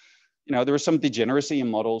 well, you know, there is some degeneracy in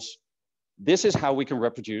models. This is how we can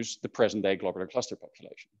reproduce the present day globular cluster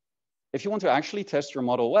population. If you want to actually test your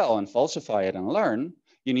model well and falsify it and learn,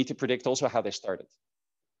 you need to predict also how they started.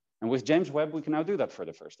 And with James Webb, we can now do that for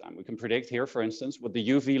the first time. We can predict here, for instance, what the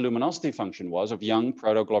UV luminosity function was of young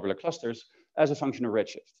proto-globular clusters as a function of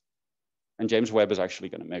redshift. And James Webb is actually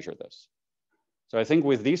going to measure this. So I think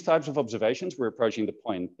with these types of observations, we're approaching the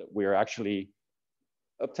point that we're actually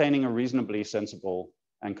obtaining a reasonably sensible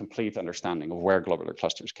and complete understanding of where globular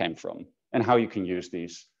clusters came from and how you can use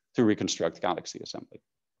these to reconstruct galaxy assembly.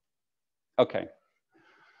 Okay.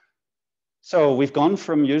 So we've gone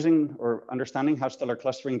from using or understanding how stellar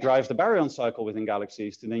clustering drives the baryon cycle within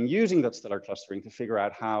galaxies to then using that stellar clustering to figure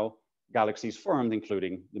out how galaxies formed,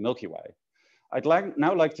 including the Milky Way. I'd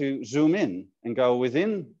now like to zoom in and go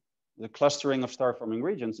within the clustering of star-forming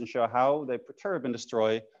regions and show how they perturb and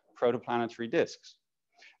destroy protoplanetary disks.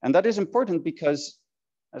 And that is important because,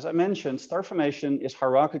 as I mentioned, star formation is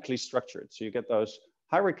hierarchically structured. So you get those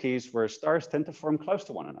hierarchies where stars tend to form close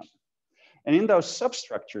to one another. And in those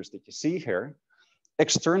substructures that you see here,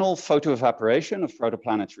 external photoevaporation of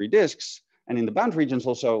protoplanetary disks, and in the bound regions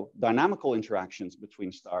also dynamical interactions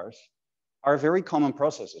between stars, are very common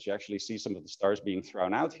processes. You actually see some of the stars being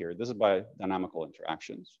thrown out here. This is by dynamical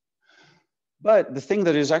interactions. But the thing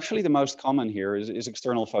that is actually the most common here is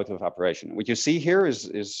external photoevaporation. What you see here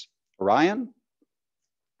is Orion.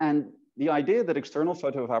 And the idea that external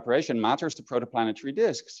photoevaporation matters to protoplanetary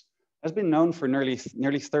disks has been known for nearly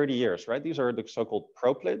 30 years, right? These are the so-called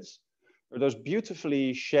proplids. They're those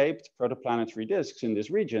beautifully shaped protoplanetary disks in this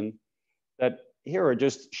region that here are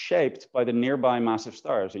just shaped by the nearby massive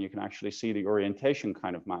stars. And you can actually see the orientation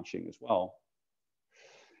kind of matching as well.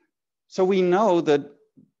 So we know that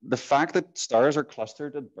the fact that stars are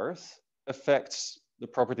clustered at birth affects the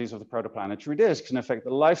properties of the protoplanetary disks and affect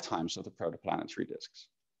the lifetimes of the protoplanetary disks.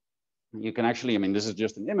 You can actually, I mean, this is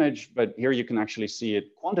just an image, but here you can actually see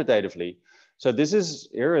it quantitatively. So this is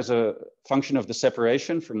here is a function of the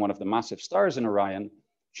separation from one of the massive stars in Orion,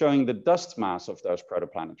 showing the dust mass of those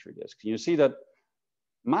protoplanetary disks. You see that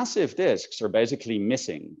massive disks are basically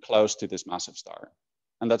missing close to this massive star.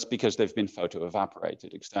 And that's because they've been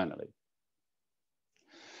photoevaporated externally.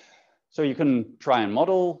 So you can try and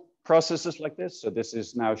model processes like this. So this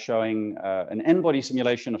is now showing an n-body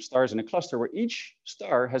simulation of stars in a cluster where each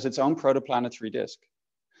star has its own protoplanetary disk.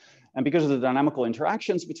 And because of the dynamical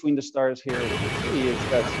interactions between the stars here, what you see is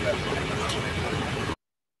that,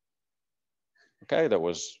 okay, that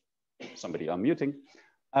was somebody unmuting.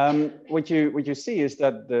 What you see is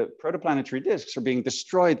that the protoplanetary disks are being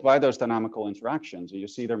destroyed by those dynamical interactions. You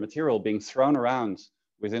see their material being thrown around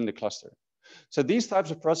within the cluster. So these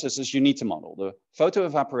types of processes you need to model. The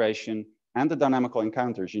photoevaporation and the dynamical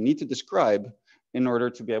encounters you need to describe in order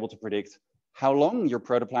to be able to predict how long your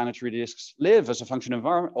protoplanetary disks live as a function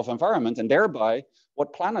of environment, and thereby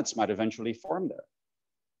what planets might eventually form there.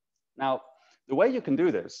 Now, the way you can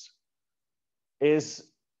do this is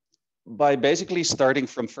by basically starting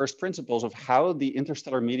from first principles of how the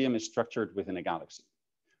interstellar medium is structured within a galaxy.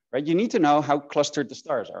 Right? You need to know how clustered the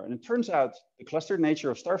stars are. And it turns out the clustered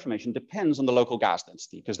nature of star formation depends on the local gas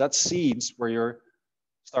density, because that seeds where your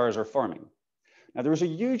stars are forming. Now, there is a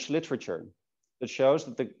huge literature that shows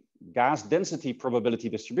that the gas density probability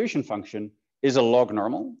distribution function is a log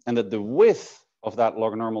normal, and that the width of that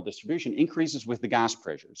log normal distribution increases with the gas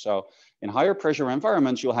pressure. So in higher pressure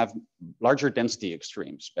environments, you'll have larger density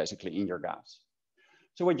extremes, basically, in your gas.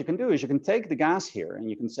 So what you can do is you can take the gas here and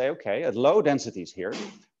you can say, okay, at low densities here,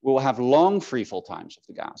 we'll have long free fall times of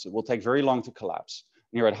the gas. It will take very long to collapse.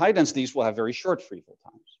 And here at high densities, we'll have very short free fall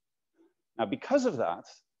times. Now, because of that,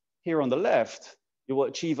 here on the left, you will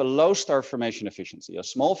achieve a low star formation efficiency. A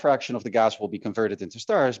small fraction of the gas will be converted into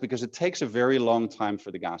stars because it takes a very long time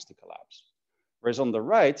for the gas to collapse. Whereas on the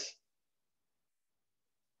right,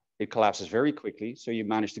 it collapses very quickly. So you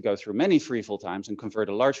manage to go through many free fall times and convert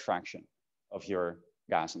a large fraction of your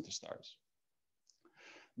gas into stars.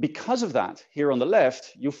 Because of that, here on the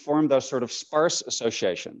left, you form those sort of sparse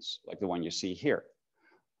associations, like the one you see here.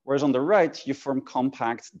 Whereas on the right, you form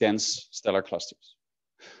compact, dense stellar clusters.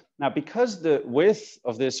 Now, because the width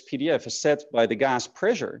of this PDF is set by the gas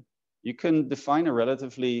pressure, you can define a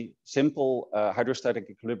relatively simple hydrostatic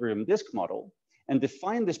equilibrium disk model and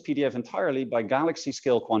define this PDF entirely by galaxy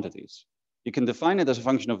scale quantities. You can define it as a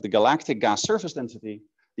function of the galactic gas surface density,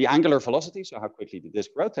 the angular velocity, so how quickly the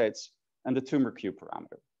disk rotates, and the tumor cube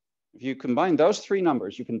parameter. If you combine those three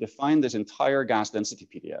numbers, you can define this entire gas density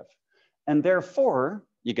PDF. And therefore,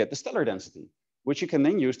 you get the stellar density, which you can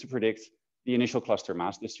then use to predict the initial cluster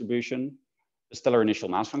mass distribution, the stellar initial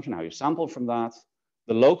mass function, how you sample from that,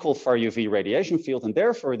 the local far UV radiation field, and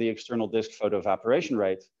therefore the external disk photoevaporation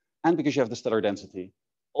rate, and because you have the stellar density,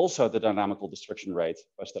 also the dynamical destruction rate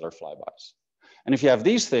by stellar flybys. And if you have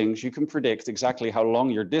these things, you can predict exactly how long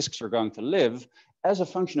your disks are going to live as a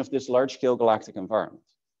function of this large-scale galactic environment.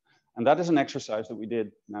 And that is an exercise that we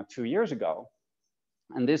did now 2 years ago.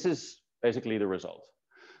 And this is basically the result.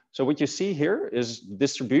 So what you see here is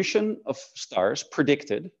distribution of stars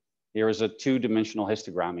predicted. Here is a two-dimensional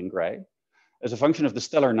histogram in gray as a function of the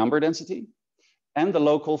stellar number density and the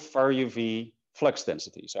local far UV flux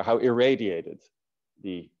density, so how irradiated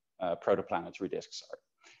the protoplanetary disks are.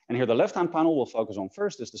 And here the left-hand panel we'll focus on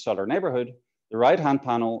first is the solar neighborhood. The right-hand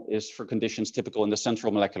panel is for conditions typical in the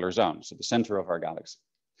central molecular zone, so the center of our galaxy.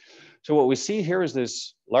 So what we see here is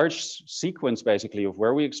this large sequence basically of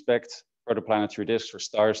where we expect protoplanetary disks or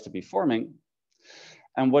stars to be forming.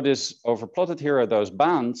 And what is overplotted here are those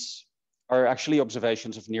bands are actually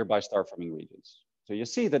observations of nearby star forming regions. So you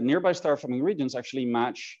see that nearby star forming regions actually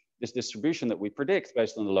match this distribution that we predict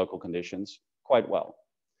based on the local conditions quite well.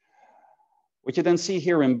 What you then see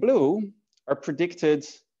here in blue are predicted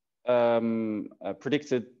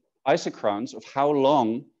isochrones of how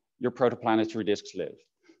long your protoplanetary disks live.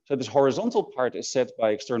 So this horizontal part is set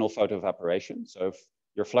by external photoevaporation. So if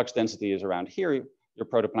your flux density is around here, your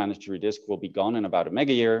protoplanetary disk will be gone in about a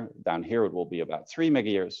megayear. Down here, it will be about 3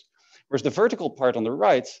 megayears. Whereas the vertical part on the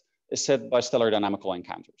right is set by stellar dynamical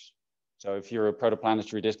encounters. So if you're a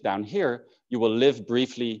protoplanetary disk down here, you will live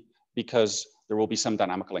briefly because there will be some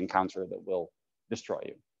dynamical encounter that will destroy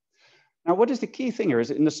you. Now, what is the key thing here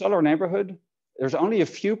is in the solar neighborhood, there's only a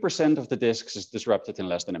few % of the disks is disrupted in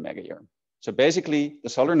less than a megayear. So basically, the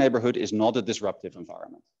solar neighborhood is not a disruptive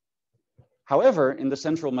environment. However, in the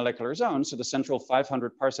central molecular zone, so the central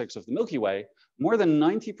 500 parsecs of the Milky Way, more than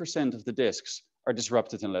 90% of the disks are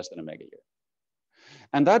disrupted in less than a megayear.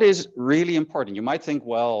 And that is really important. You might think,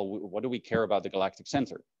 well, what do we care about the galactic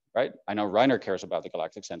center, right? I know Reiner cares about the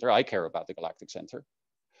galactic center. I care about the galactic center.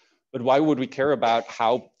 But why would we care about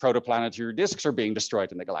how protoplanetary disks are being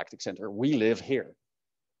destroyed in the galactic center? We live here.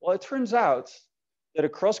 Well, it turns out that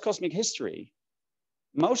across cosmic history,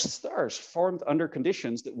 most stars formed under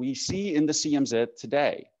conditions that we see in the CMZ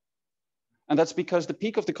today. And that's because the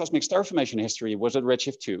peak of the cosmic star formation history was at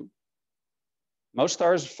redshift 2. Most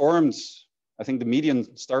stars formed, I think the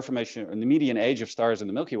median star formation and the median age of stars in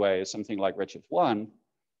the Milky Way is something like redshift 1.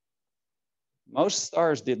 Most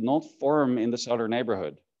stars did not form in the solar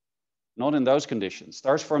neighborhood, not in those conditions.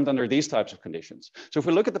 Stars formed under these types of conditions. So if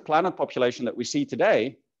we look at the planet population that we see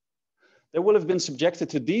today, they will have been subjected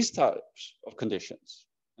to these types of conditions.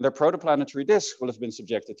 And their protoplanetary disks will have been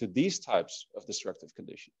subjected to these types of destructive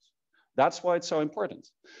conditions. That's why it's so important.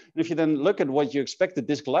 And if you then look at what you expect the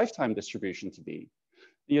disk lifetime distribution to be,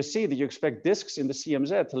 you see that you expect disks in the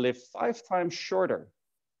CMZ to live 5 times shorter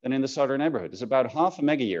than in the solar neighborhood. It's about half a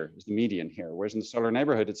megayear is the median here, whereas in the solar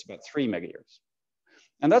neighborhood, it's about 3 megayears.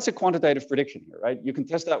 And that's a quantitative prediction here, right? You can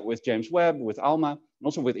test that with James Webb, with ALMA, and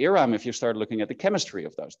also with IRAM if you start looking at the chemistry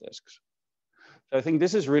of those disks. So I think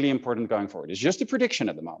this is really important going forward. It's just a prediction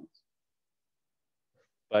at the moment.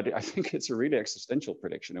 But I think it's a really existential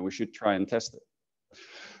prediction and we should try and test it.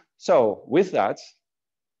 So with that,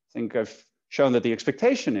 I think I've shown that the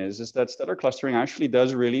expectation is that stellar clustering actually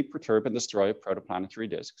does really perturb and destroy protoplanetary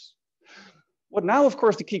disks. What now, of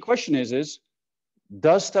course, the key question is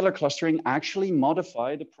does stellar clustering actually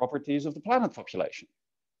modify the properties of the planet population?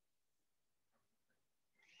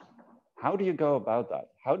 How do you go about that?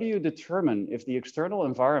 How do you determine if the external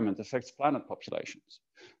environment affects planet populations?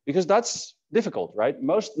 Because that's difficult, right?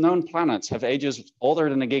 Most known planets have ages older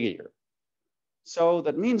than a gigayear. So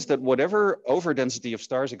that means that whatever overdensity of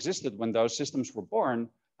stars existed when those systems were born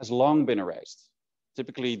has long been erased.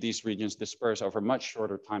 Typically, these regions disperse over much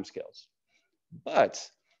shorter timescales. But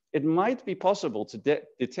it might be possible to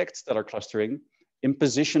detect stellar clustering in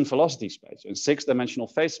position velocity space, in 6-dimensional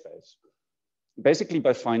phase space, basically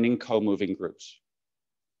by finding co-moving groups.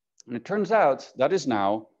 And it turns out that is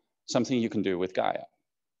now something you can do with Gaia.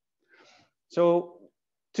 So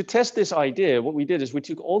to test this idea, what we did is we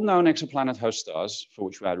took all known exoplanet host stars, for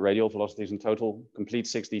which we had radial velocities and total complete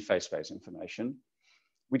 6D phase space information.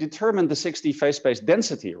 We determined the 6D phase space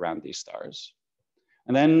density around these stars.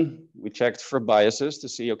 And then we checked for biases to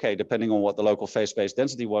see, okay, depending on what the local phase space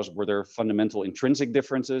density was, were there fundamental intrinsic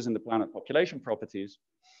differences in the planet population properties?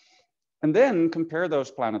 And then compare those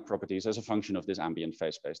planet properties as a function of this ambient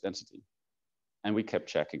phase space density. And we kept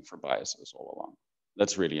checking for biases all along.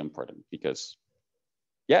 That's really important because,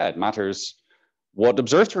 yeah, it matters what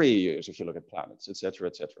observatory you use if you look at planets, et cetera,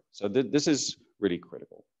 et cetera. So this is really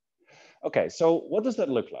critical. Okay, so what does that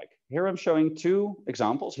look like? Here I'm showing two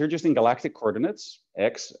examples, here just in galactic coordinates,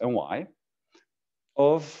 X and Y,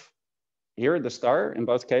 of here the star in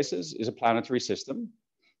both cases is a planetary system.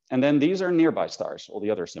 And then these are nearby stars, all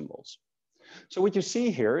the other symbols. So what you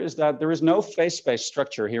see here is that there is no phase space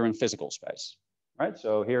structure here in physical space, right?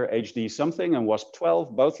 So here HD something and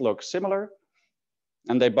WASP-12 both look similar,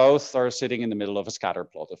 and they both are sitting in the middle of a scatter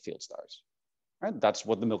plot of field stars, right? That's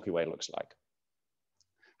what the Milky Way looks like.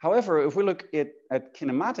 However, if we look at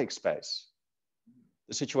kinematic space,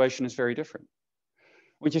 the situation is very different.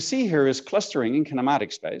 What you see here is clustering in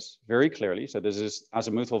kinematic space, very clearly. So this is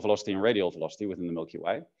azimuthal velocity and radial velocity within the Milky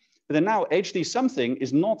Way. But then now HD something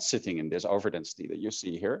is not sitting in this overdensity that you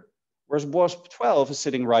see here, whereas WASP-12 is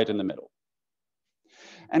sitting right in the middle.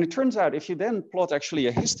 And it turns out if you then plot actually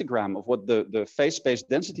a histogram of what the phase space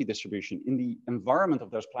density distribution in the environment of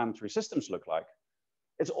those planetary systems look like,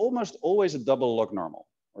 it's almost always a double log normal,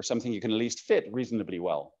 or something you can at least fit reasonably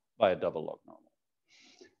well by a double log normal.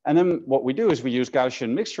 And then what we do is we use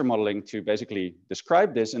Gaussian mixture modeling to basically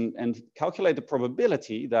describe this and calculate the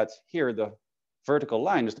probability that here the vertical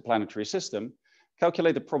line is the planetary system,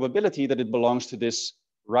 calculate the probability that it belongs to this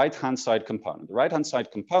right-hand side component. The right-hand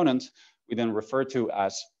side component we then refer to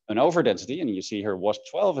as an overdensity, and you see here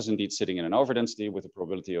WASP-12 is indeed sitting in an overdensity with a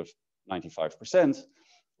probability of 95%,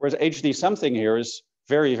 whereas HD something here is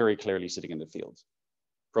very, very clearly sitting in the field.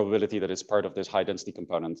 Probability that it's part of this high density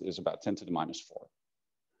component is about 10 to the minus 4.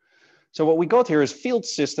 So what we got here is field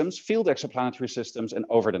systems, field exoplanetary systems, and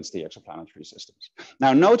overdensity exoplanetary systems.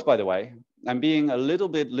 Now note, by the way, I'm being a little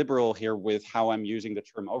bit liberal here with how I'm using the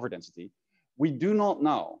term overdensity. We do not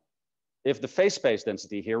know if the phase space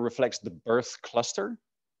density here reflects the birth cluster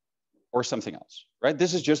or something else, right?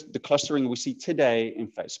 This is just the clustering we see today in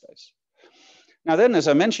phase space. Now then, as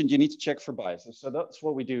I mentioned, you need to check for biases. So that's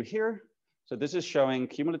what we do here. So this is showing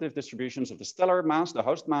cumulative distributions of the stellar mass, the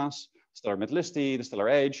host mass, stellar metallicity, the stellar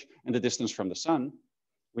age, and the distance from the sun.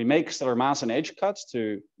 We make stellar mass and age cuts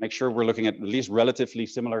to make sure we're looking at least relatively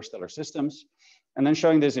similar stellar systems. And then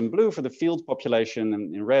showing this in blue for the field population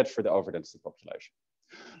and in red for the overdensity population.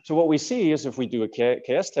 So what we see is if we do a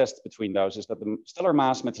KS test between those is that the stellar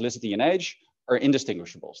mass, metallicity, and age are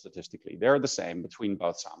indistinguishable statistically. They're the same between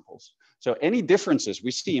both samples. So any differences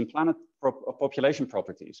we see in planet population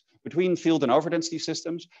properties between field and overdensity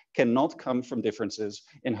systems cannot come from differences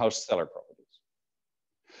in host stellar properties.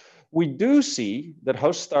 We do see that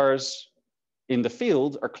host stars in the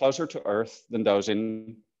field are closer to Earth than those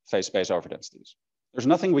in phase space overdensities. There's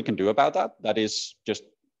nothing we can do about that. That is just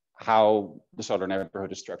how the solar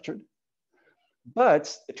neighborhood is structured.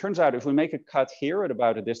 But it turns out if we make a cut here at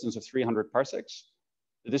about a distance of 300 parsecs,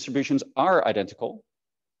 the distributions are identical.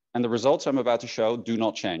 And the results I'm about to show do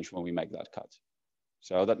not change when we make that cut.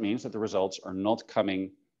 So that means that the results are not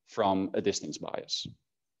coming from a distance bias.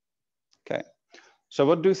 Okay, so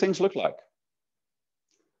what do things look like?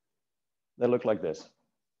 They look like this.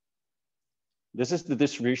 This is the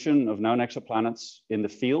distribution of known exoplanets in the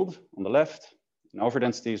field on the left and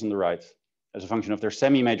overdensities on the right as a function of their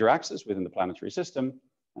semi-major axis within the planetary system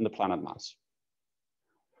and the planet mass.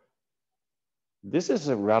 This is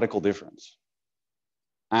a radical difference.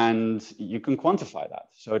 And you can quantify that.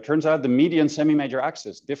 So it turns out the median semi-major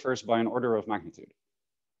axis differs by an order of magnitude.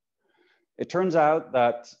 It turns out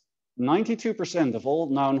that 92% of all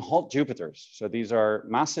known hot Jupiters, so these are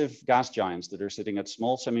massive gas giants that are sitting at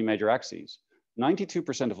small semi-major axes,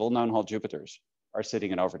 92% of all known hot Jupiters are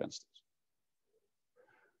sitting in overdensities.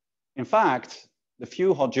 In fact, the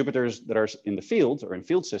few hot Jupiters that are in the field or in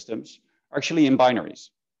field systems are actually in binaries.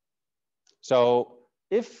 So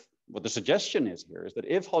if what the suggestion is here is that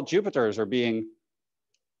if hot Jupiters are being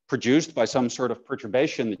produced by some sort of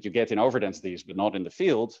perturbation that you get in overdensities but not in the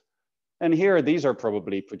field, And here, these are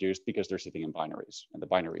probably produced because they're sitting in binaries, and the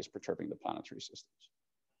binary is perturbing the planetary systems.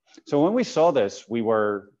 So when we saw this, we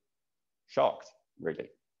were shocked, really.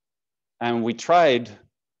 And we tried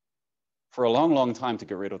for a long, long time to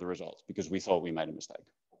get rid of the results because we thought we made a mistake.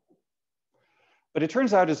 But it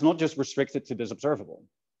turns out it's not just restricted to this observable.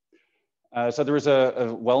 So there is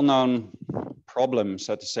a well-known problem,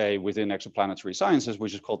 so to say, within exoplanetary sciences,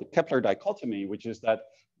 which is called the Kepler dichotomy, which is that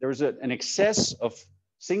there is an excess of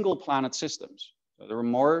single planet systems. So there are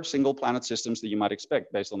more single planet systems than you might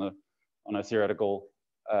expect based on a theoretical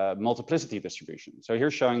multiplicity distribution. So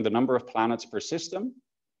here's showing the number of planets per system.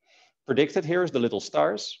 Predicted here is the little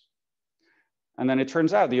stars. And then it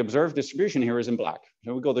turns out the observed distribution here is in black.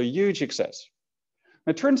 So we got a huge excess.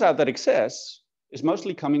 And it turns out that excess is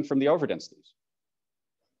mostly coming from the overdensities.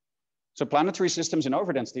 So planetary systems in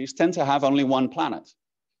overdensities tend to have only one planet,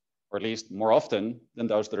 or at least more often than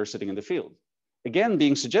those that are sitting in the field. Again,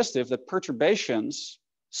 being suggestive that perturbations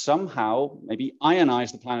somehow maybe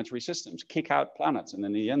ionize the planetary systems, kick out planets, and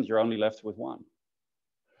in the end, you're only left with one.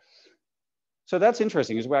 So that's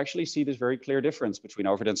interesting, is we actually see this very clear difference between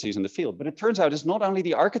overdensities in the field. But it turns out it's not only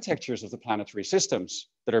the architectures of the planetary systems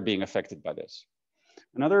that are being affected by this.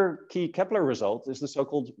 Another key Kepler result is the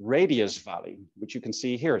so-called radius valley, which you can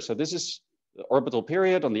see here. So this is the orbital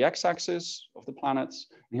period on the x-axis of the planets,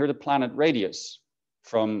 and here the planet radius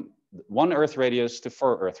from 1 Earth radius to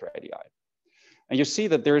 4 Earth radii. And you see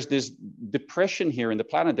that there's this depression here in the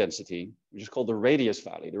planet density, which is called the radius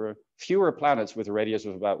valley. There are fewer planets with a radius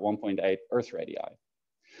of about 1.8 Earth radii.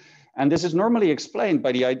 And this is normally explained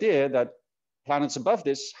by the idea that planets above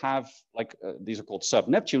this have, like these are called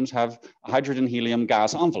sub-Neptunes, have a hydrogen-helium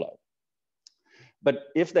gas envelope. But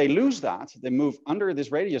if they lose that, they move under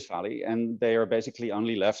this radius valley and they are basically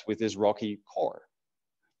only left with this rocky core.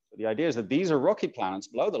 So the idea is that these are rocky planets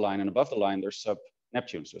below the line, and above the line, they're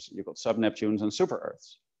sub-Neptunes. So you've got sub-Neptunes and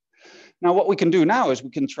super-Earths. Now, what we can do now is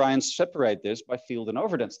we can try and separate this by field and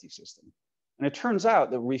overdensity system. And it turns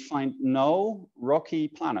out that we find no rocky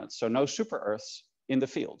planets, so no super-Earths in the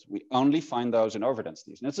field. We only find those in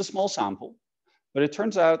overdensities. And it's a small sample, but it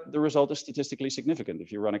turns out the result is statistically significant.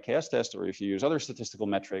 If you run a KS test or if you use other statistical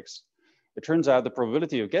metrics, it turns out the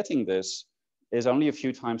probability of getting this is only a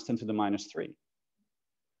few times 10 to the minus 3.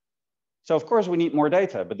 So of course we need more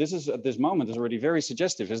data, but this is at this moment is already very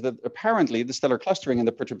suggestive, is that apparently the stellar clustering and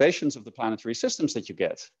the perturbations of the planetary systems that you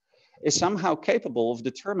get is somehow capable of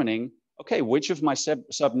determining, okay, which of my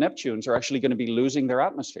sub-Neptunes are actually going to be losing their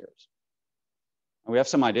atmospheres. And we have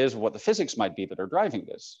some ideas of what the physics might be that are driving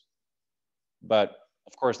this. But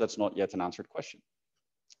of course, that's not yet an answered question.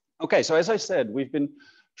 Okay, so as I said, we've been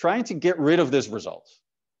trying to get rid of this result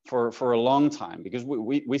for a long time because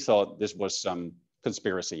we thought this was some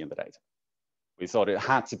conspiracy in the data. We thought it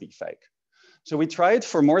had to be fake. So we tried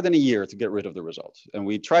for more than a year to get rid of the result. And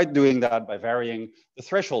we tried doing that by varying the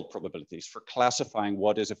threshold probabilities for classifying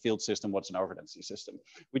what is a field system, what's an overdensity system.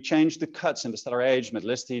 We changed the cuts in the stellar age,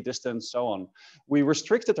 metallicity, distance, so on. We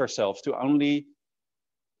restricted ourselves to only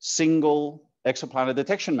single exoplanet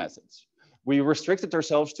detection methods. We restricted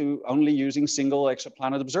ourselves to only using single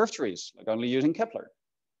exoplanet observatories, like only using Kepler.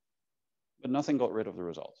 But nothing got rid of the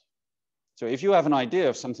result. So if you have an idea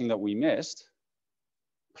of something that we missed,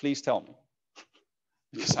 please tell me,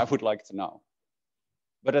 because I would like to know.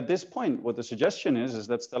 But at this point, what the suggestion is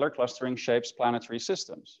that stellar clustering shapes planetary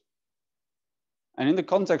systems. And in the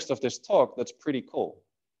context of this talk, that's pretty cool.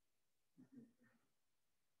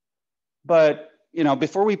 But you know,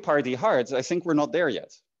 before we party hard, I think we're not there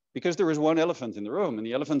yet, because there is one elephant in the room, and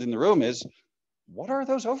the elephant in the room is, what are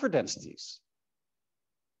those overdensities?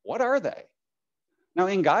 What are they? Now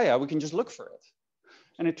in Gaia, we can just look for it.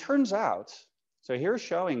 And it turns out, so here's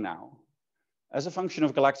showing now, as a function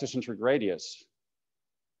of galactocentric radius,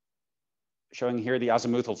 showing here the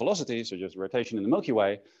azimuthal velocity, so just rotation in the Milky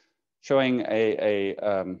Way, showing a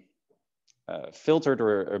filtered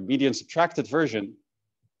or median subtracted version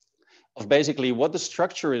of basically what the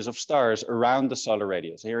structure is of stars around the solar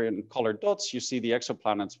radius. Here in colored dots, you see the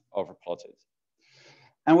exoplanets overplotted.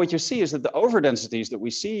 And what you see is that the overdensities that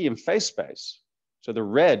we see in phase space, so the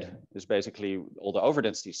red is basically all the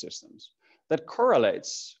overdensity systems, that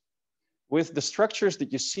correlates with the structures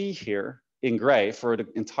that you see here in gray for the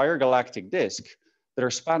entire galactic disk that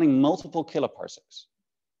are spanning multiple kiloparsecs.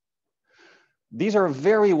 These are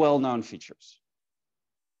very well-known features.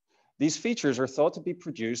 These features are thought to be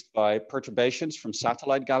produced by perturbations from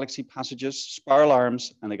satellite galaxy passages, spiral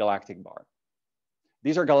arms, and the galactic bar.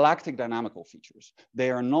 These are galactic dynamical features. They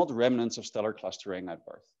are not remnants of stellar clustering at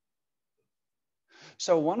birth.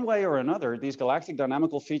 So one way or another, these galactic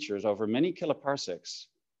dynamical features over many kiloparsecs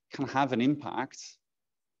can have an impact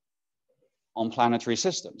on planetary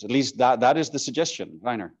systems. At least that is the suggestion.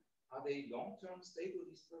 Reiner. Are they long-term stable,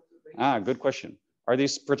 these perturbations? Ah, good question. Are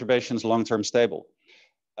these perturbations long-term stable?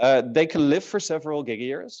 They can live for several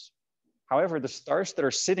gigayears. However, the stars that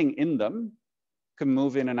are sitting in them can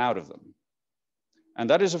move in and out of them. And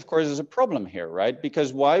that is, of course, is a problem here, right?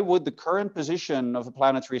 Because why would the current position of a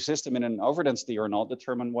planetary system in an overdensity or not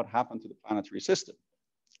determine what happened to the planetary system?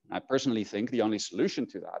 I personally think the only solution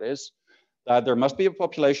to that is that there must be a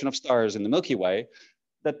population of stars in the Milky Way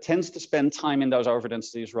that tends to spend time in those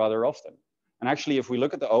overdensities rather often. And actually, if we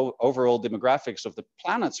look at the overall demographics of the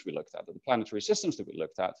planets we looked at, the planetary systems that we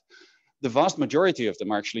looked at, the vast majority of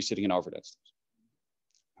them are actually sitting in overdensities,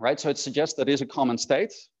 right? So it suggests that is a common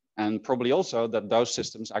state, and probably also that those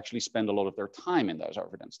systems actually spend a lot of their time in those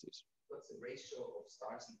overdensities. What's the ratio of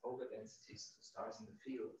stars in overdensities to stars in the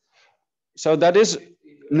field? So that is,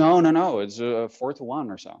 no, it's 4 to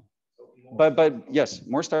 1 or so. But yes,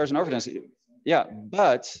 more stars in overdensity. Yeah,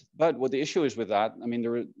 but what the issue is with that, I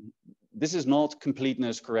mean, this is not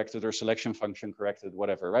completeness corrected or selection function corrected,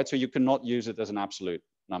 whatever, right? So you cannot use it as an absolute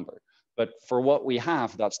number. But for what we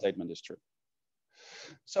have, that statement is true.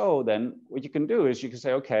 So then what you can do is you can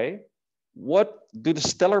say, okay, what do the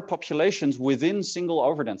stellar populations within single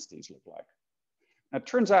overdensities look like? Now, it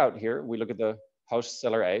turns out here, we look at the host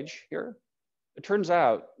stellar age here. It turns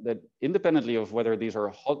out that independently of whether these are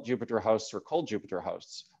hot Jupiter hosts or cold Jupiter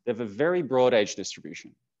hosts, they have a very broad age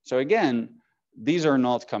distribution. So again, these are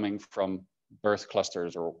not coming from birth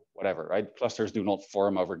clusters or whatever, right? Clusters do not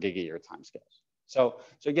form over gigayear timescales. So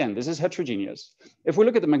again, this is heterogeneous. If we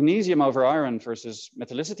look at the magnesium over iron versus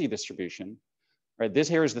metallicity distribution, right? This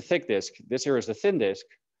here is the thick disk, this here is the thin disk.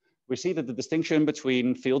 We see that the distinction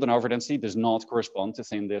between field and overdensity does not correspond to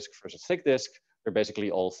thin disk versus thick disk. They're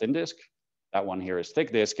basically all thin disk. That one here is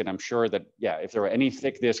thick disk, and I'm sure that, yeah, if there were any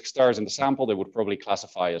thick disk stars in the sample, they would probably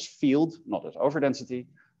classify as field, not as overdensity.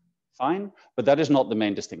 Fine, but that is not the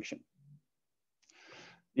main distinction.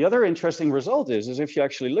 The other interesting result is if you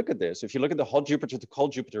actually look at this, if you look at the hot Jupiter to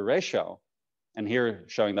cold Jupiter ratio, and here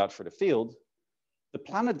showing that for the field, the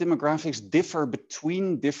planet demographics differ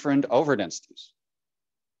between different overdensities.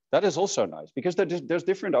 That is also nice because there's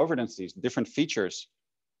different overdensities, different features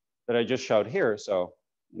that I just showed here. So,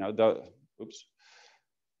 you know, oops.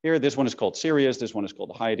 Here, this one is called Sirius, this one is called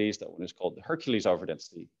the Hyades, that one is called the Hercules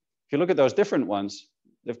overdensity. If you look at those different ones,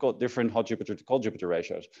 they've got different hot Jupiter to cold Jupiter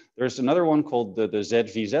ratios. There's another one called the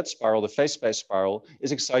ZVZ spiral, the phase space spiral,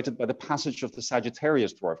 is excited by the passage of the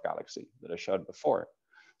Sagittarius dwarf galaxy that I showed before.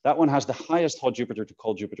 That one has the highest hot Jupiter to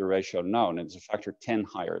cold Jupiter ratio known, and it's a factor 10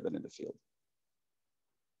 higher than in the field.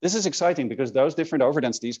 This is exciting because those different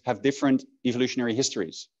overdensities have different evolutionary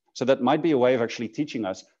histories. So that might be a way of actually teaching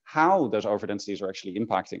us how those overdensities are actually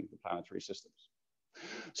impacting the planetary systems.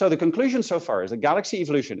 So the conclusion so far is that galaxy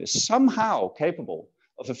evolution is somehow capable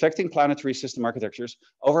of affecting planetary system architectures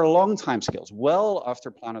over long timescales, well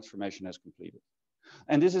after planet formation has completed.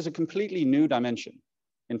 And this is a completely new dimension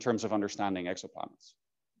in terms of understanding exoplanets.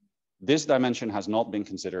 This dimension has not been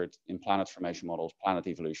considered in planet formation models, planet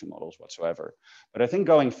evolution models whatsoever. But I think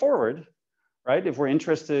going forward, right, if we're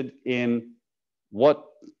interested in what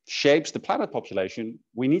shapes the planet population,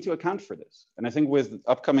 we need to account for this. And I think with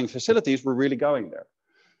upcoming facilities, we're really going there.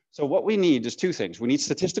 So what we need is two things. We need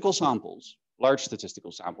statistical samples, large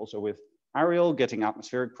statistical samples. So with Ariel getting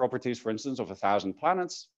atmospheric properties, for instance, of 1,000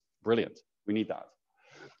 planets, brilliant, we need that.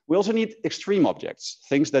 We also need extreme objects,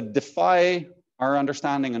 things that defy our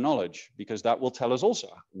understanding and knowledge, because that will tell us also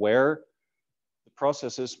where the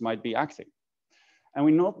processes might be acting. And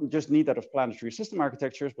we not just need that of planetary system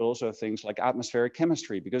architectures, but also things like atmospheric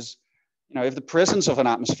chemistry, because if the presence of an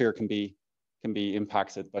atmosphere can be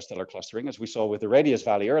impacted by stellar clustering, as we saw with the Radius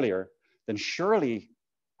Valley earlier, then surely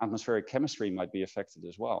atmospheric chemistry might be affected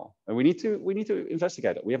as well. And we need to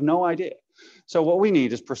investigate it. We have no idea. So what we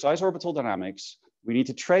need is precise orbital dynamics. We need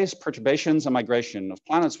to trace perturbations and migration of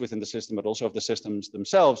planets within the system, but also of the systems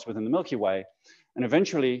themselves within the Milky Way. And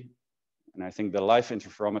eventually, and I think the Life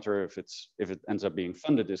Interferometer, if it ends up being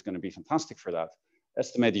funded, is going to be fantastic for that,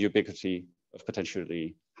 estimate the ubiquity of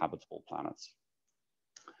potentially habitable planets.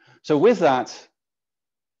 So with that,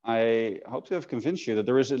 I hope to have convinced you that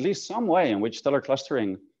there is at least some way in which stellar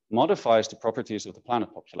clustering modifies the properties of the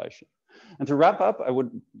planet population. And to wrap up, I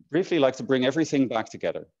would briefly like to bring everything back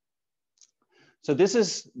together. So this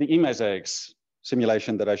is the E-mosaics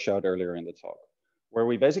simulation that I showed earlier in the talk, where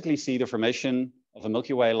we basically see the formation of a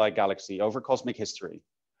Milky Way-like galaxy over cosmic history,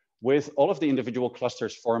 with all of the individual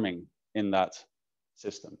clusters forming in that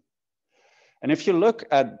system. And if you look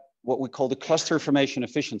at what we call the cluster formation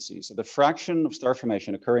efficiency, so the fraction of star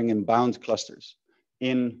formation occurring in bound clusters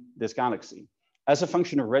in this galaxy, as a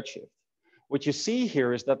function of redshift, what you see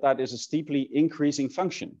here is that that is a steeply increasing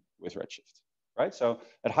function with redshift, right? So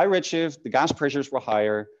at high redshift, the gas pressures were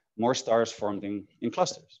higher, more stars formed in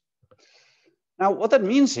clusters. Now, what that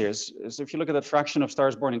means here is if you look at the fraction of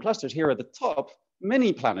stars born in clusters, here at the top,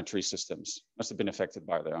 many planetary systems must have been affected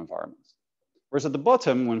by their environment. Whereas at the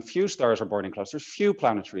bottom, when few stars are born in clusters, few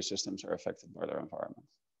planetary systems are affected by their environment.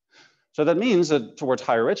 So that means that towards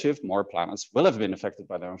higher redshift, more planets will have been affected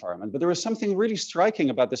by their environment. But there is something really striking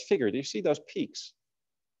about this figure. Do you see those peaks?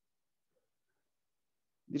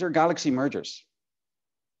 These are galaxy mergers.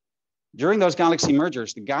 During those galaxy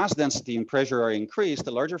mergers, the gas density and pressure are increased,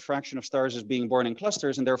 a larger fraction of stars is being born in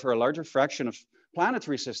clusters, and therefore a larger fraction of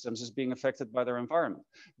planetary systems is being affected by their environment.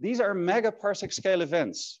 These are megaparsec scale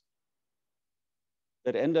events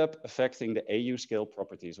that end up affecting the AU scale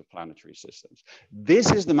properties of planetary systems.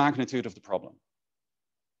 This is the magnitude of the problem.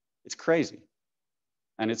 It's crazy,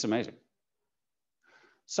 and it's amazing.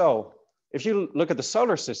 So if you look at the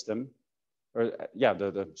solar system, or yeah,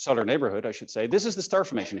 the solar neighborhood, I should say, this is the star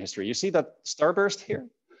formation history. You see that starburst here?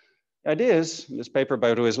 The idea is, in this paper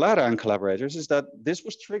by Ruiz Lara and collaborators, is that this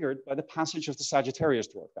was triggered by the passage of the Sagittarius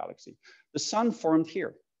dwarf galaxy. The sun formed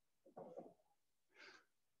here,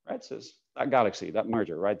 right? So that galaxy, that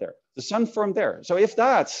merger right there. The sun formed there. So if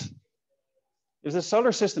the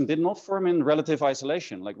solar system did not form in relative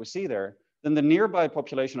isolation, like we see there, then the nearby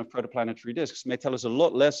population of protoplanetary disks may tell us a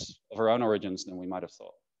lot less of our own origins than we might have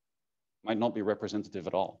thought. Might not be representative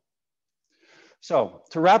at all. So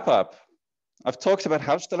to wrap up, I've talked about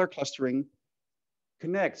how stellar clustering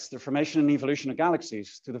connects the formation and evolution of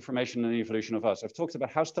galaxies to the formation and evolution of us. I've talked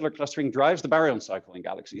about how stellar clustering drives the baryon cycle in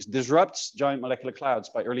galaxies, disrupts giant molecular clouds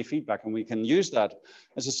by early feedback, and we can use that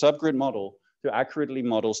as a subgrid model to accurately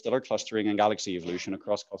model stellar clustering and galaxy evolution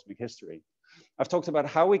across cosmic history. I've talked about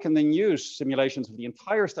how we can then use simulations of the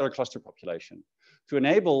entire stellar cluster population to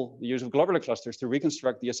enable the use of globular clusters to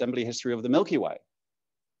reconstruct the assembly history of the Milky Way.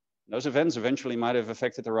 Those events eventually might have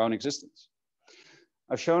affected our own existence.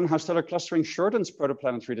 I've shown how stellar clustering shortens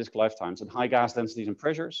protoplanetary disk lifetimes at high gas densities and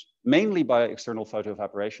pressures, mainly by external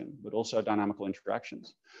photoevaporation, but also dynamical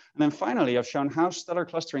interactions. And then finally, I've shown how stellar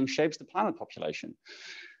clustering shapes the planet population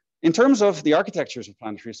in terms of the architectures of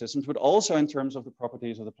planetary systems, but also in terms of the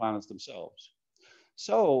properties of the planets themselves.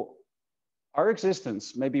 So our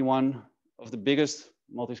existence may be one of the biggest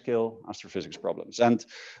multi-scale astrophysics problems. And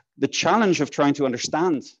the challenge of trying to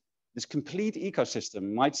understand this complete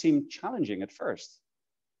ecosystem might seem challenging at first.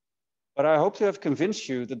 But I hope to have convinced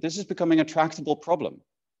you that this is becoming a tractable problem.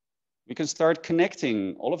 We can start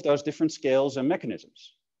connecting all of those different scales and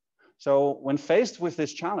mechanisms. So when faced with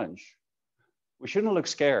this challenge, we shouldn't look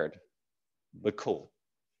scared, but cool.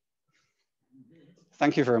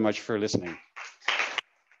 Thank you very much for listening.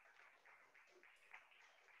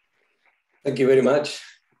 Thank you very much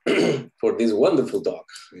for this wonderful talk.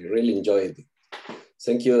 I really enjoyed it.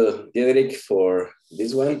 Thank you, Diederik, for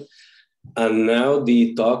this one. And now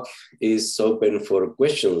the talk is open for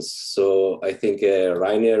questions. So I think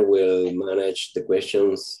Rainer will manage the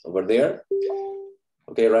questions over there.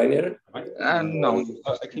 Okay, Rainer? No.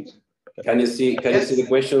 Can you see the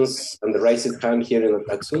questions and the raised hand here in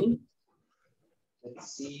the Zoom?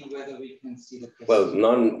 Let's see whether we can see the questions. Well,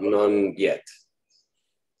 none yet.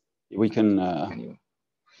 We can,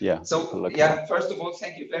 yeah. So, yeah, first of all,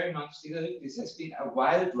 thank you very much, Diederik. This has been a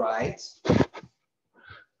wild ride.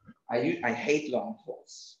 I hate long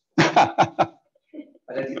talks. But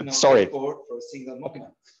I did not get bored for a single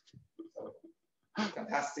moment. So,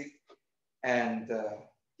 fantastic. And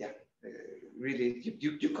yeah, really,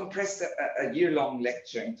 you compressed a year-long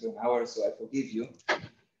lecture into an hour, so I forgive you.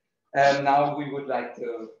 And now we would like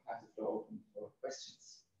to have the floor open for questions.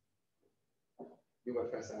 You were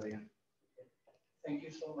first, Adrian. Thank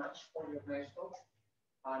you so much for your nice talk.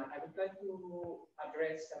 And I would like to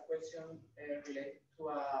address a question related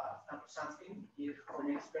to something for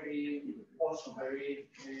me it's also very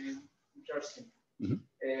interesting. Mm-hmm.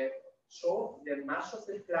 So the mass of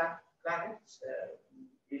the planets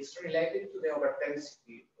is related to the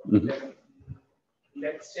overdensity. Mm-hmm.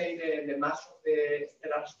 Let's say the mass of the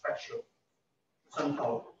stellar structure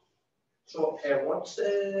somehow. So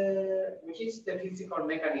which is the physical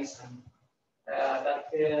mechanism that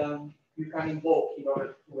you can invoke in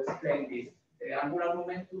order to explain this? The angular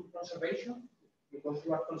momentum conservation, because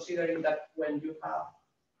you are considering that when you have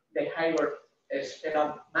the higher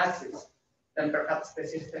stellar masses, then perhaps the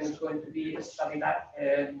system is going to be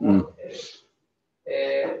more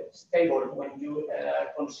stable when you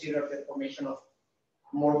consider the formation of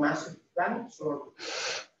more massive planets? Or?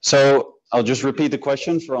 So I'll just repeat the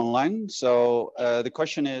question for online. So the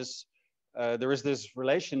question is, there is this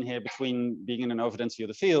relation here between being in an overdensity of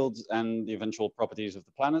the field and the eventual properties of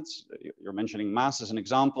the planets. You're mentioning mass as an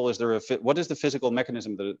example. Is there what is the physical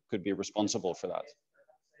mechanism that could be responsible for that?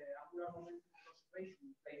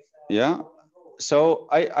 Yeah. So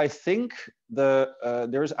I think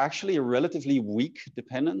there is actually a relatively weak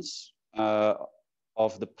dependence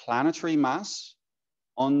of the planetary mass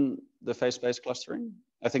on the phase space clustering.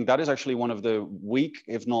 I think that is actually one of the weak,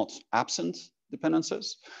 if not absent,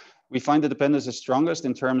 dependencies. We find the dependence is strongest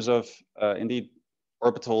in terms of indeed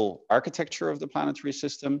orbital architecture of the planetary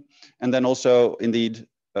system, and then also indeed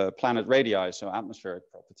planet radii, so atmospheric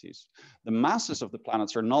properties. The masses of the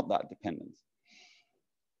planets are not that dependent.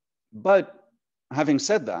 But having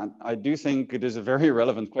said that, I do think it is a very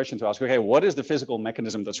relevant question to ask, okay, what is the physical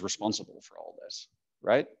mechanism that's responsible for all this,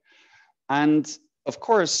 right? And of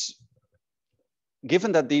course,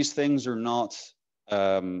 given that these things are not,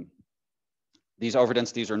 these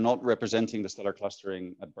overdensities are not representing the stellar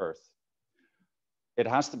clustering at birth, it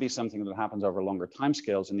has to be something that happens over longer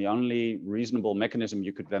timescales, and the only reasonable mechanism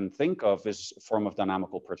you could then think of is a form of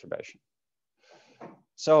dynamical perturbation.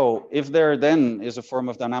 So if there then is a form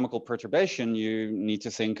of dynamical perturbation, you need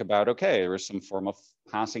to think about, okay, there is some form of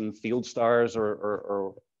passing field stars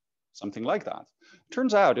or something like that.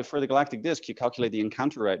 Turns out if for the galactic disk, you calculate the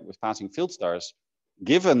encounter rate with passing field stars,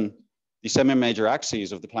 given the semi-major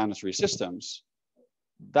axes of the planetary systems,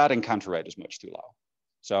 that encounter rate is much too low.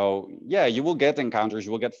 So yeah, you will get encounters,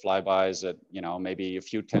 you will get flybys at, you know, maybe a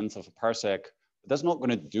few tenths of a parsec, but that's not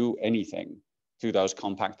going to do anything to those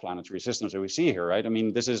compact planetary systems that we see here, right? I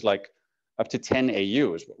mean, this is like up to 10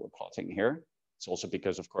 AU is what we're plotting here. It's also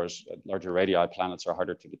because, of course, larger radii planets are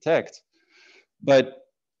harder to detect. But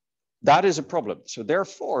that is a problem. So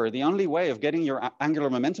therefore, the only way of getting your angular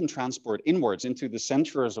momentum transport inwards into the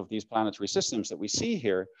centers of these planetary systems that we see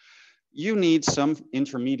here, you need some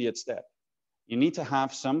intermediate step. You need to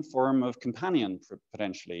have some form of companion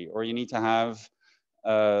potentially, or you need to have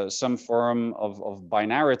some form of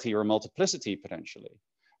binarity or multiplicity potentially.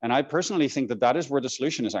 And I personally think that that is where the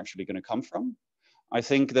solution is actually going to come from. I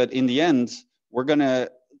think that in the end, we're going to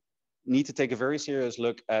need to take a very serious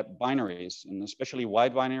look at binaries, and especially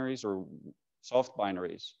wide binaries or soft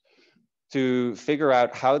binaries, to figure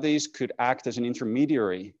out how these could act as an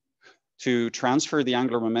intermediary to transfer the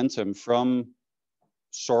angular momentum from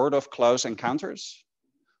sort of close encounters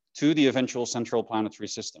to the eventual central planetary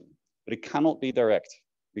system. But it cannot be direct,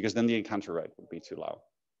 because then the encounter rate would be too low.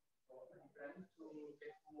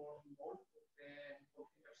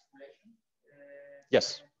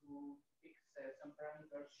 Yes.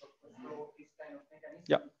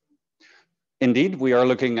 Yeah. Indeed, we are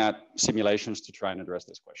looking at simulations to try and address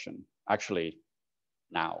this question, actually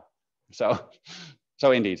now.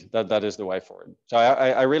 So indeed, that is the way forward. So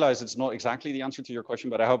I realize it's not exactly the answer to your question,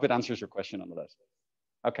 but I hope it answers your question nonetheless.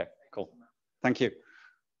 Okay, cool. Thank you.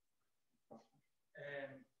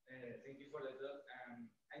 Thank you for the talk.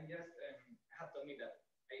 I just have to admit that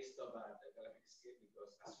I stopped at the galactic scale because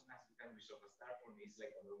as soon as you can resolve a star, for me, it's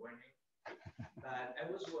like overwhelming. But I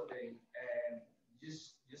was wondering,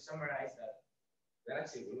 you summarize that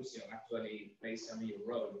galaxy evolution actually plays a major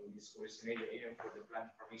role in this whole scenario, even for the planet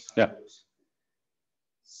formation evolution.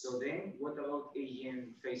 So then, what about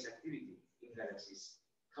AGN phase activity in galaxies?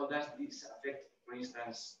 How does this affect, for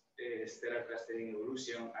instance, stellar clustering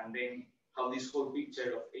evolution, and then how this whole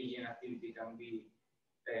picture of AGN activity can be,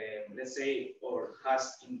 let's say, or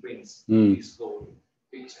has imprints in this whole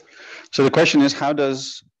picture? So the question is, how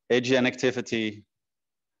does AGN activity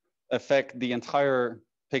affect the entire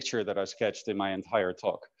picture that I sketched in my entire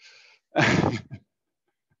talk?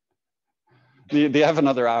 Do you have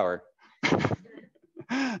another hour?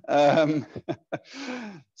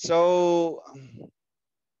 So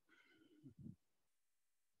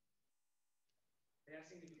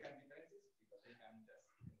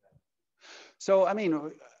I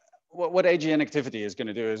mean, what AGN activity is going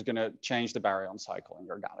to do is going to change the baryon cycle in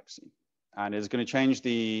your galaxy, and it's going to change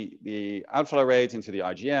the outflow rate into the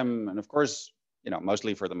IGM, and of course, you know,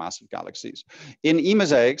 mostly for the massive galaxies. In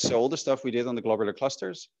eMosaic, so all the stuff we did on the globular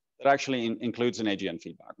clusters, that actually includes an AGN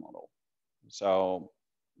feedback model. So,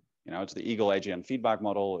 you know, it's the Eagle AGN feedback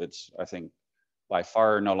model. It's, I think, by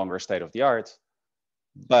far no longer state of the art,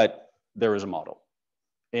 but there is a model.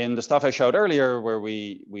 In the stuff I showed earlier, where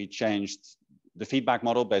we changed the feedback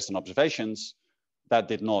model based on observations, that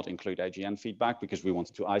did not include AGN feedback because we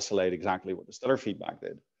wanted to isolate exactly what the stellar feedback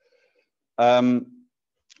did.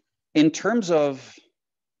 In terms of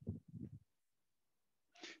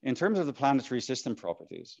the planetary system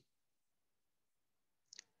properties,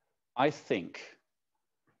 I think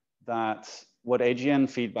that what AGN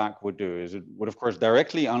feedback would do is it would, of course,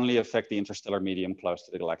 directly only affect the interstellar medium close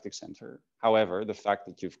to the galactic center. However, the fact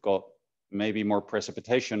that you've got maybe more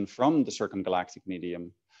precipitation from the circumgalactic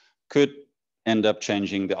medium could end up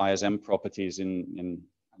changing the ISM properties in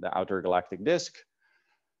the outer galactic disk.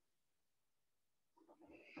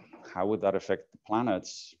 How would that affect the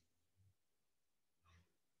planets?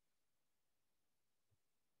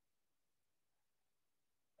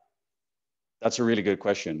 That's a really good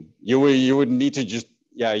question. You would need to just,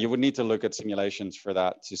 yeah, you would need to look at simulations for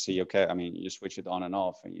that to see, okay, I mean, you switch it on and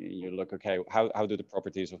off and you look, okay, how do the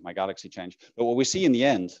properties of my galaxy change? But what we see in the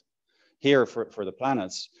end here for the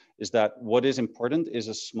planets is that what is important is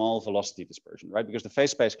a small velocity dispersion, right? Because the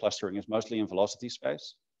phase space clustering is mostly in velocity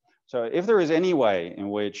space. So if there is any way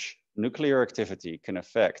in which nuclear activity can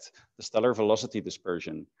affect the stellar velocity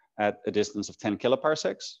dispersion at a distance of 10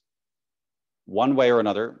 kiloparsecs, one way or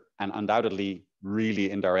another, and undoubtedly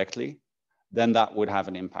really indirectly, then that would have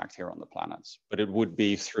an impact here on the planets. But it would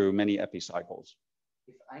be through many epicycles.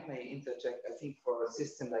 If I may interject, I think for a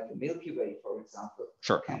system like the Milky Way, for example,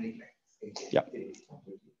 sure. can neglect. Yeah.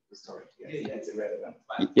 Historically, it's irrelevant.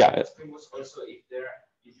 But yeah. The question was also if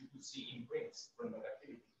you could see imprints from that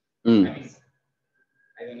activity. Mm. I mean,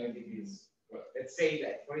 I don't know if it is. Well, let's say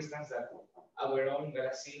that, for instance, that our own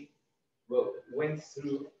galaxy went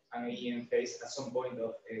through an AGN phase at some point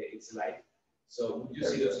of its life. So would you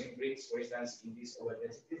see those imprints, for instance, in this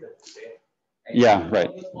overdensity that we said? Yeah,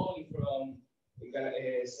 right. Not only from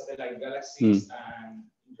satellite galaxies and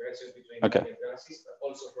interactions between galaxies, but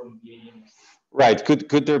also from the AGN. Right.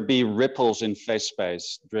 Could there be ripples in phase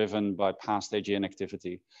space driven by past AGN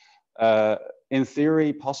activity? In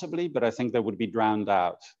theory, possibly, but I think that would be drowned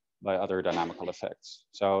out by other dynamical effects.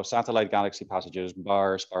 So satellite galaxy passages,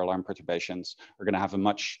 spiral arm perturbations are going to have a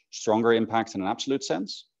much stronger impact in an absolute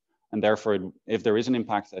sense. And therefore, if there is an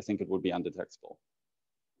impact, I think it would be undetectable.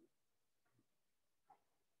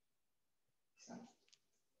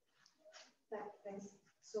 Thanks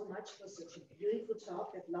so much for such a beautiful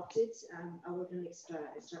talk. I've loved it. I work in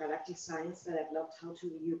extragalactic science, but I've loved how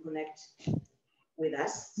you connect with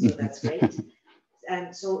us. So that's great.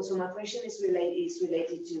 And so my question is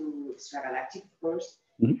related to extragalactic, of course.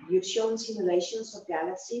 You've shown simulations of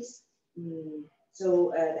galaxies.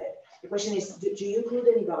 So the question is, do you include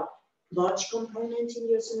any bulge component in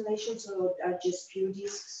your simulations, or are just pure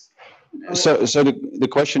disks? So the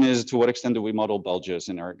question is, to what extent do we model bulges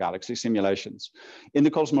in our galaxy simulations? In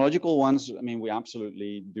the cosmological ones, I mean, we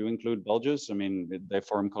absolutely do include bulges. I mean, they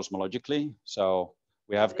form cosmologically. So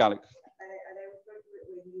we have galaxies.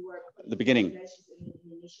 The beginning.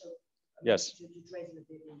 Yes.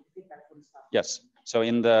 Yes. So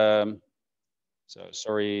in the,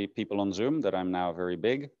 sorry, people on Zoom, that I'm now very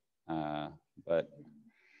big, but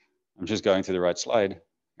I'm just going to the right slide.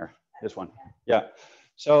 Here, this one. Yeah.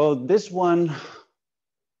 So this one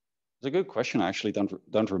is a good question. I actually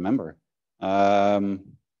don't remember. Melanie,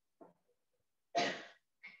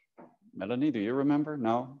 do you remember?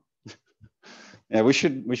 No. Yeah, we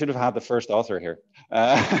should have had the first author here.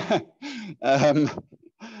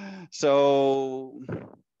 So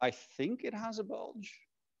I think it has a bulge.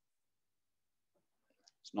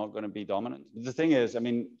 It's not going to be dominant. The thing is, I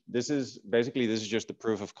mean, this is just the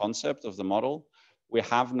proof of concept of the model. We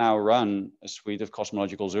have now run a suite of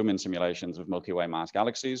cosmological zoom-in simulations of Milky Way mass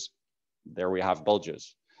galaxies. There we have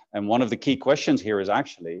bulges. And one of the key questions here is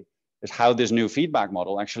how this new feedback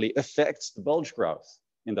model actually affects the bulge growth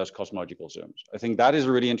in those cosmological zooms. I think that is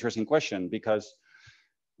a really interesting question because,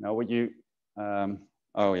 you know, what you,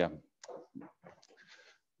 oh yeah,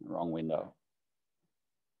 wrong window.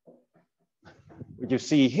 What you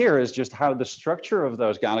see here is just how the structure of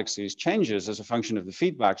those galaxies changes as a function of the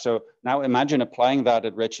feedback. So now imagine applying that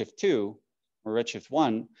at redshift 2 or redshift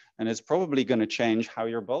 1, and it's probably going to change how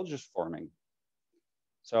your bulge is forming.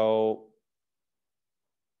 So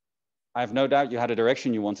I have no doubt you had a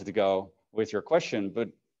direction you wanted to go with your question, but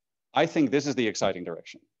I think this is the exciting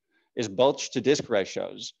direction, is bulge to disk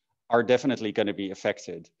ratios are definitely going to be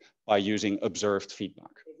affected by using observed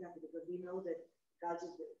feedback. Exactly, because we know that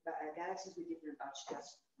galaxies with different bulge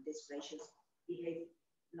disk ratios behave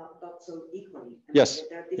not so equally. And yes.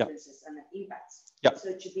 There are differences and impacts. Yeah. So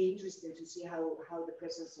it should be interesting to see how the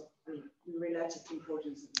presence of, the relative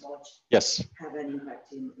importance of the bulge have an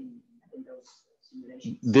impact in those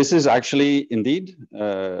simulations. This is actually, indeed,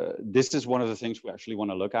 this is one of the things we actually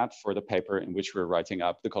want to look at for the paper in which we're writing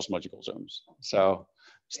up the cosmological zooms. So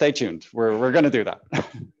stay tuned. We're going to do that.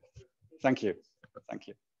 Thank you. Thank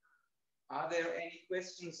you. Are there any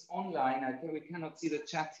questions online? I think we cannot see the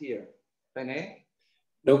chat here. René?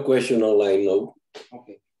 No question online, no.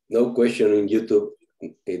 Okay. No question in YouTube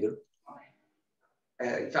either.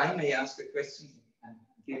 if I may ask a question, I'm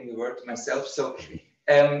giving the word to myself. So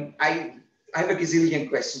I have a gazillion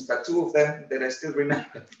questions, but two of them that I still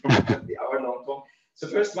remember from the hour-long talk. So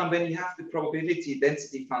first one, when you have the probability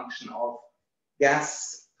density function of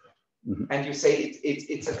gas, and you say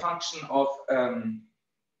it's a function of,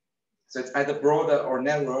 so it's either broader or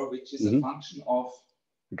narrower, which is a function of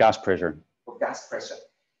gas pressure.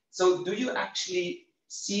 So do you actually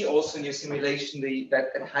see also in your simulation that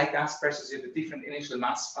at high gas pressures you have a different initial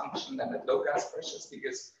mass function than at low gas pressures?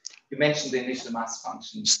 Because you mentioned the initial mass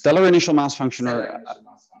function. Stellar initial mass function, no.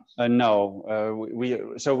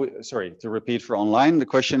 Sorry, to repeat for online, the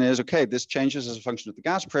question is, okay, this changes as a function of the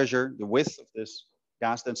gas pressure, the width of this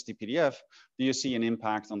gas density PDF. Do you see an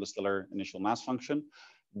impact on the stellar initial mass function?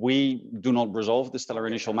 We do not resolve the stellar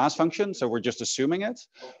initial mass function, so we're just assuming it.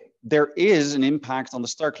 Okay. There is an impact on the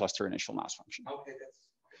star cluster initial mass function. Okay,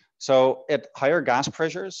 so at higher gas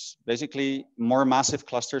pressures, basically more massive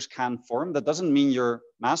clusters can form. That doesn't mean your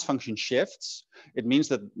mass function shifts. It means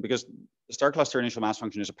that because the star cluster initial mass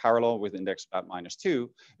function is a parallel with index about -2,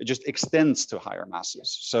 it just extends to higher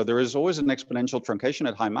masses. So there is always an exponential truncation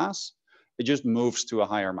at high mass. It just moves to a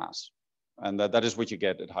higher mass. And that is what you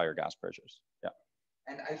get at higher gas pressures. Yeah.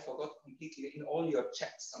 And I forgot completely, in all your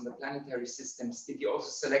checks on the planetary systems, did you also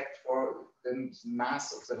select for the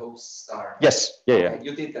mass of the host star? Yes, yeah, okay, yeah.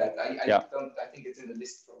 You did that. I think it's in the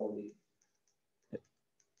list probably.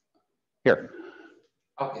 Here.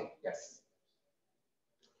 Okay, yes.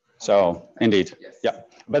 So indeed, yes. Yeah.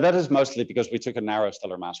 But that is mostly because we took a narrow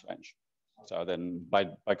stellar mass range. So then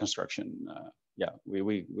by construction, yeah,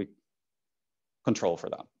 we control for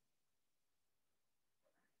that.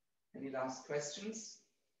 Any last questions?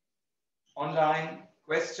 Online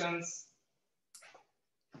questions?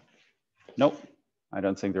 Nope, I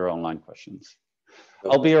don't think there are online questions.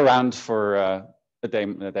 I'll be around for a day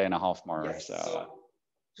and a half more. Yes.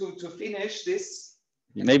 So to finish this,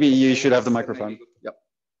 maybe you should have the microphone. Yep.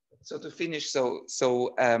 So to finish,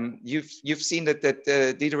 you've seen that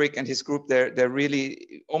Diederik and his group they're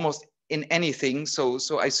really almost in anything. So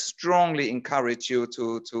I strongly encourage you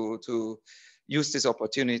to use this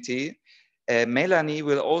opportunity. Melanie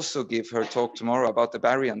will also give her talk tomorrow about the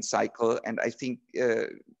baryon cycle, and I think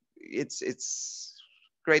it's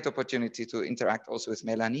great opportunity to interact also with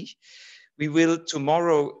Melanie. We will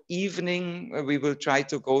tomorrow evening, we will try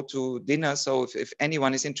to go to dinner. So if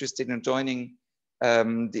anyone is interested in joining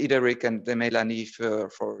Diederik and Melanie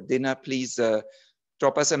for dinner, please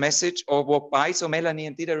drop us a message or walk by. So Melanie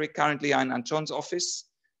and Diederik currently are in John's office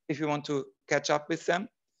if you want to catch up with them.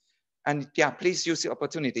 And yeah, please use the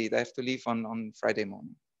opportunity. They have to leave on Friday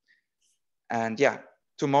morning. And yeah,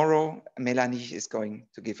 tomorrow Melanie is going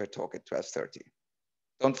to give her talk at 12:30.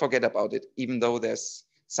 Don't forget about it, even though there's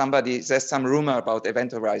some rumor about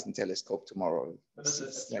Event Horizon Telescope tomorrow.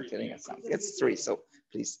 It's 3, so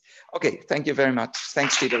please. Okay, thank you very much.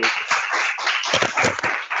 Thanks, Diederik.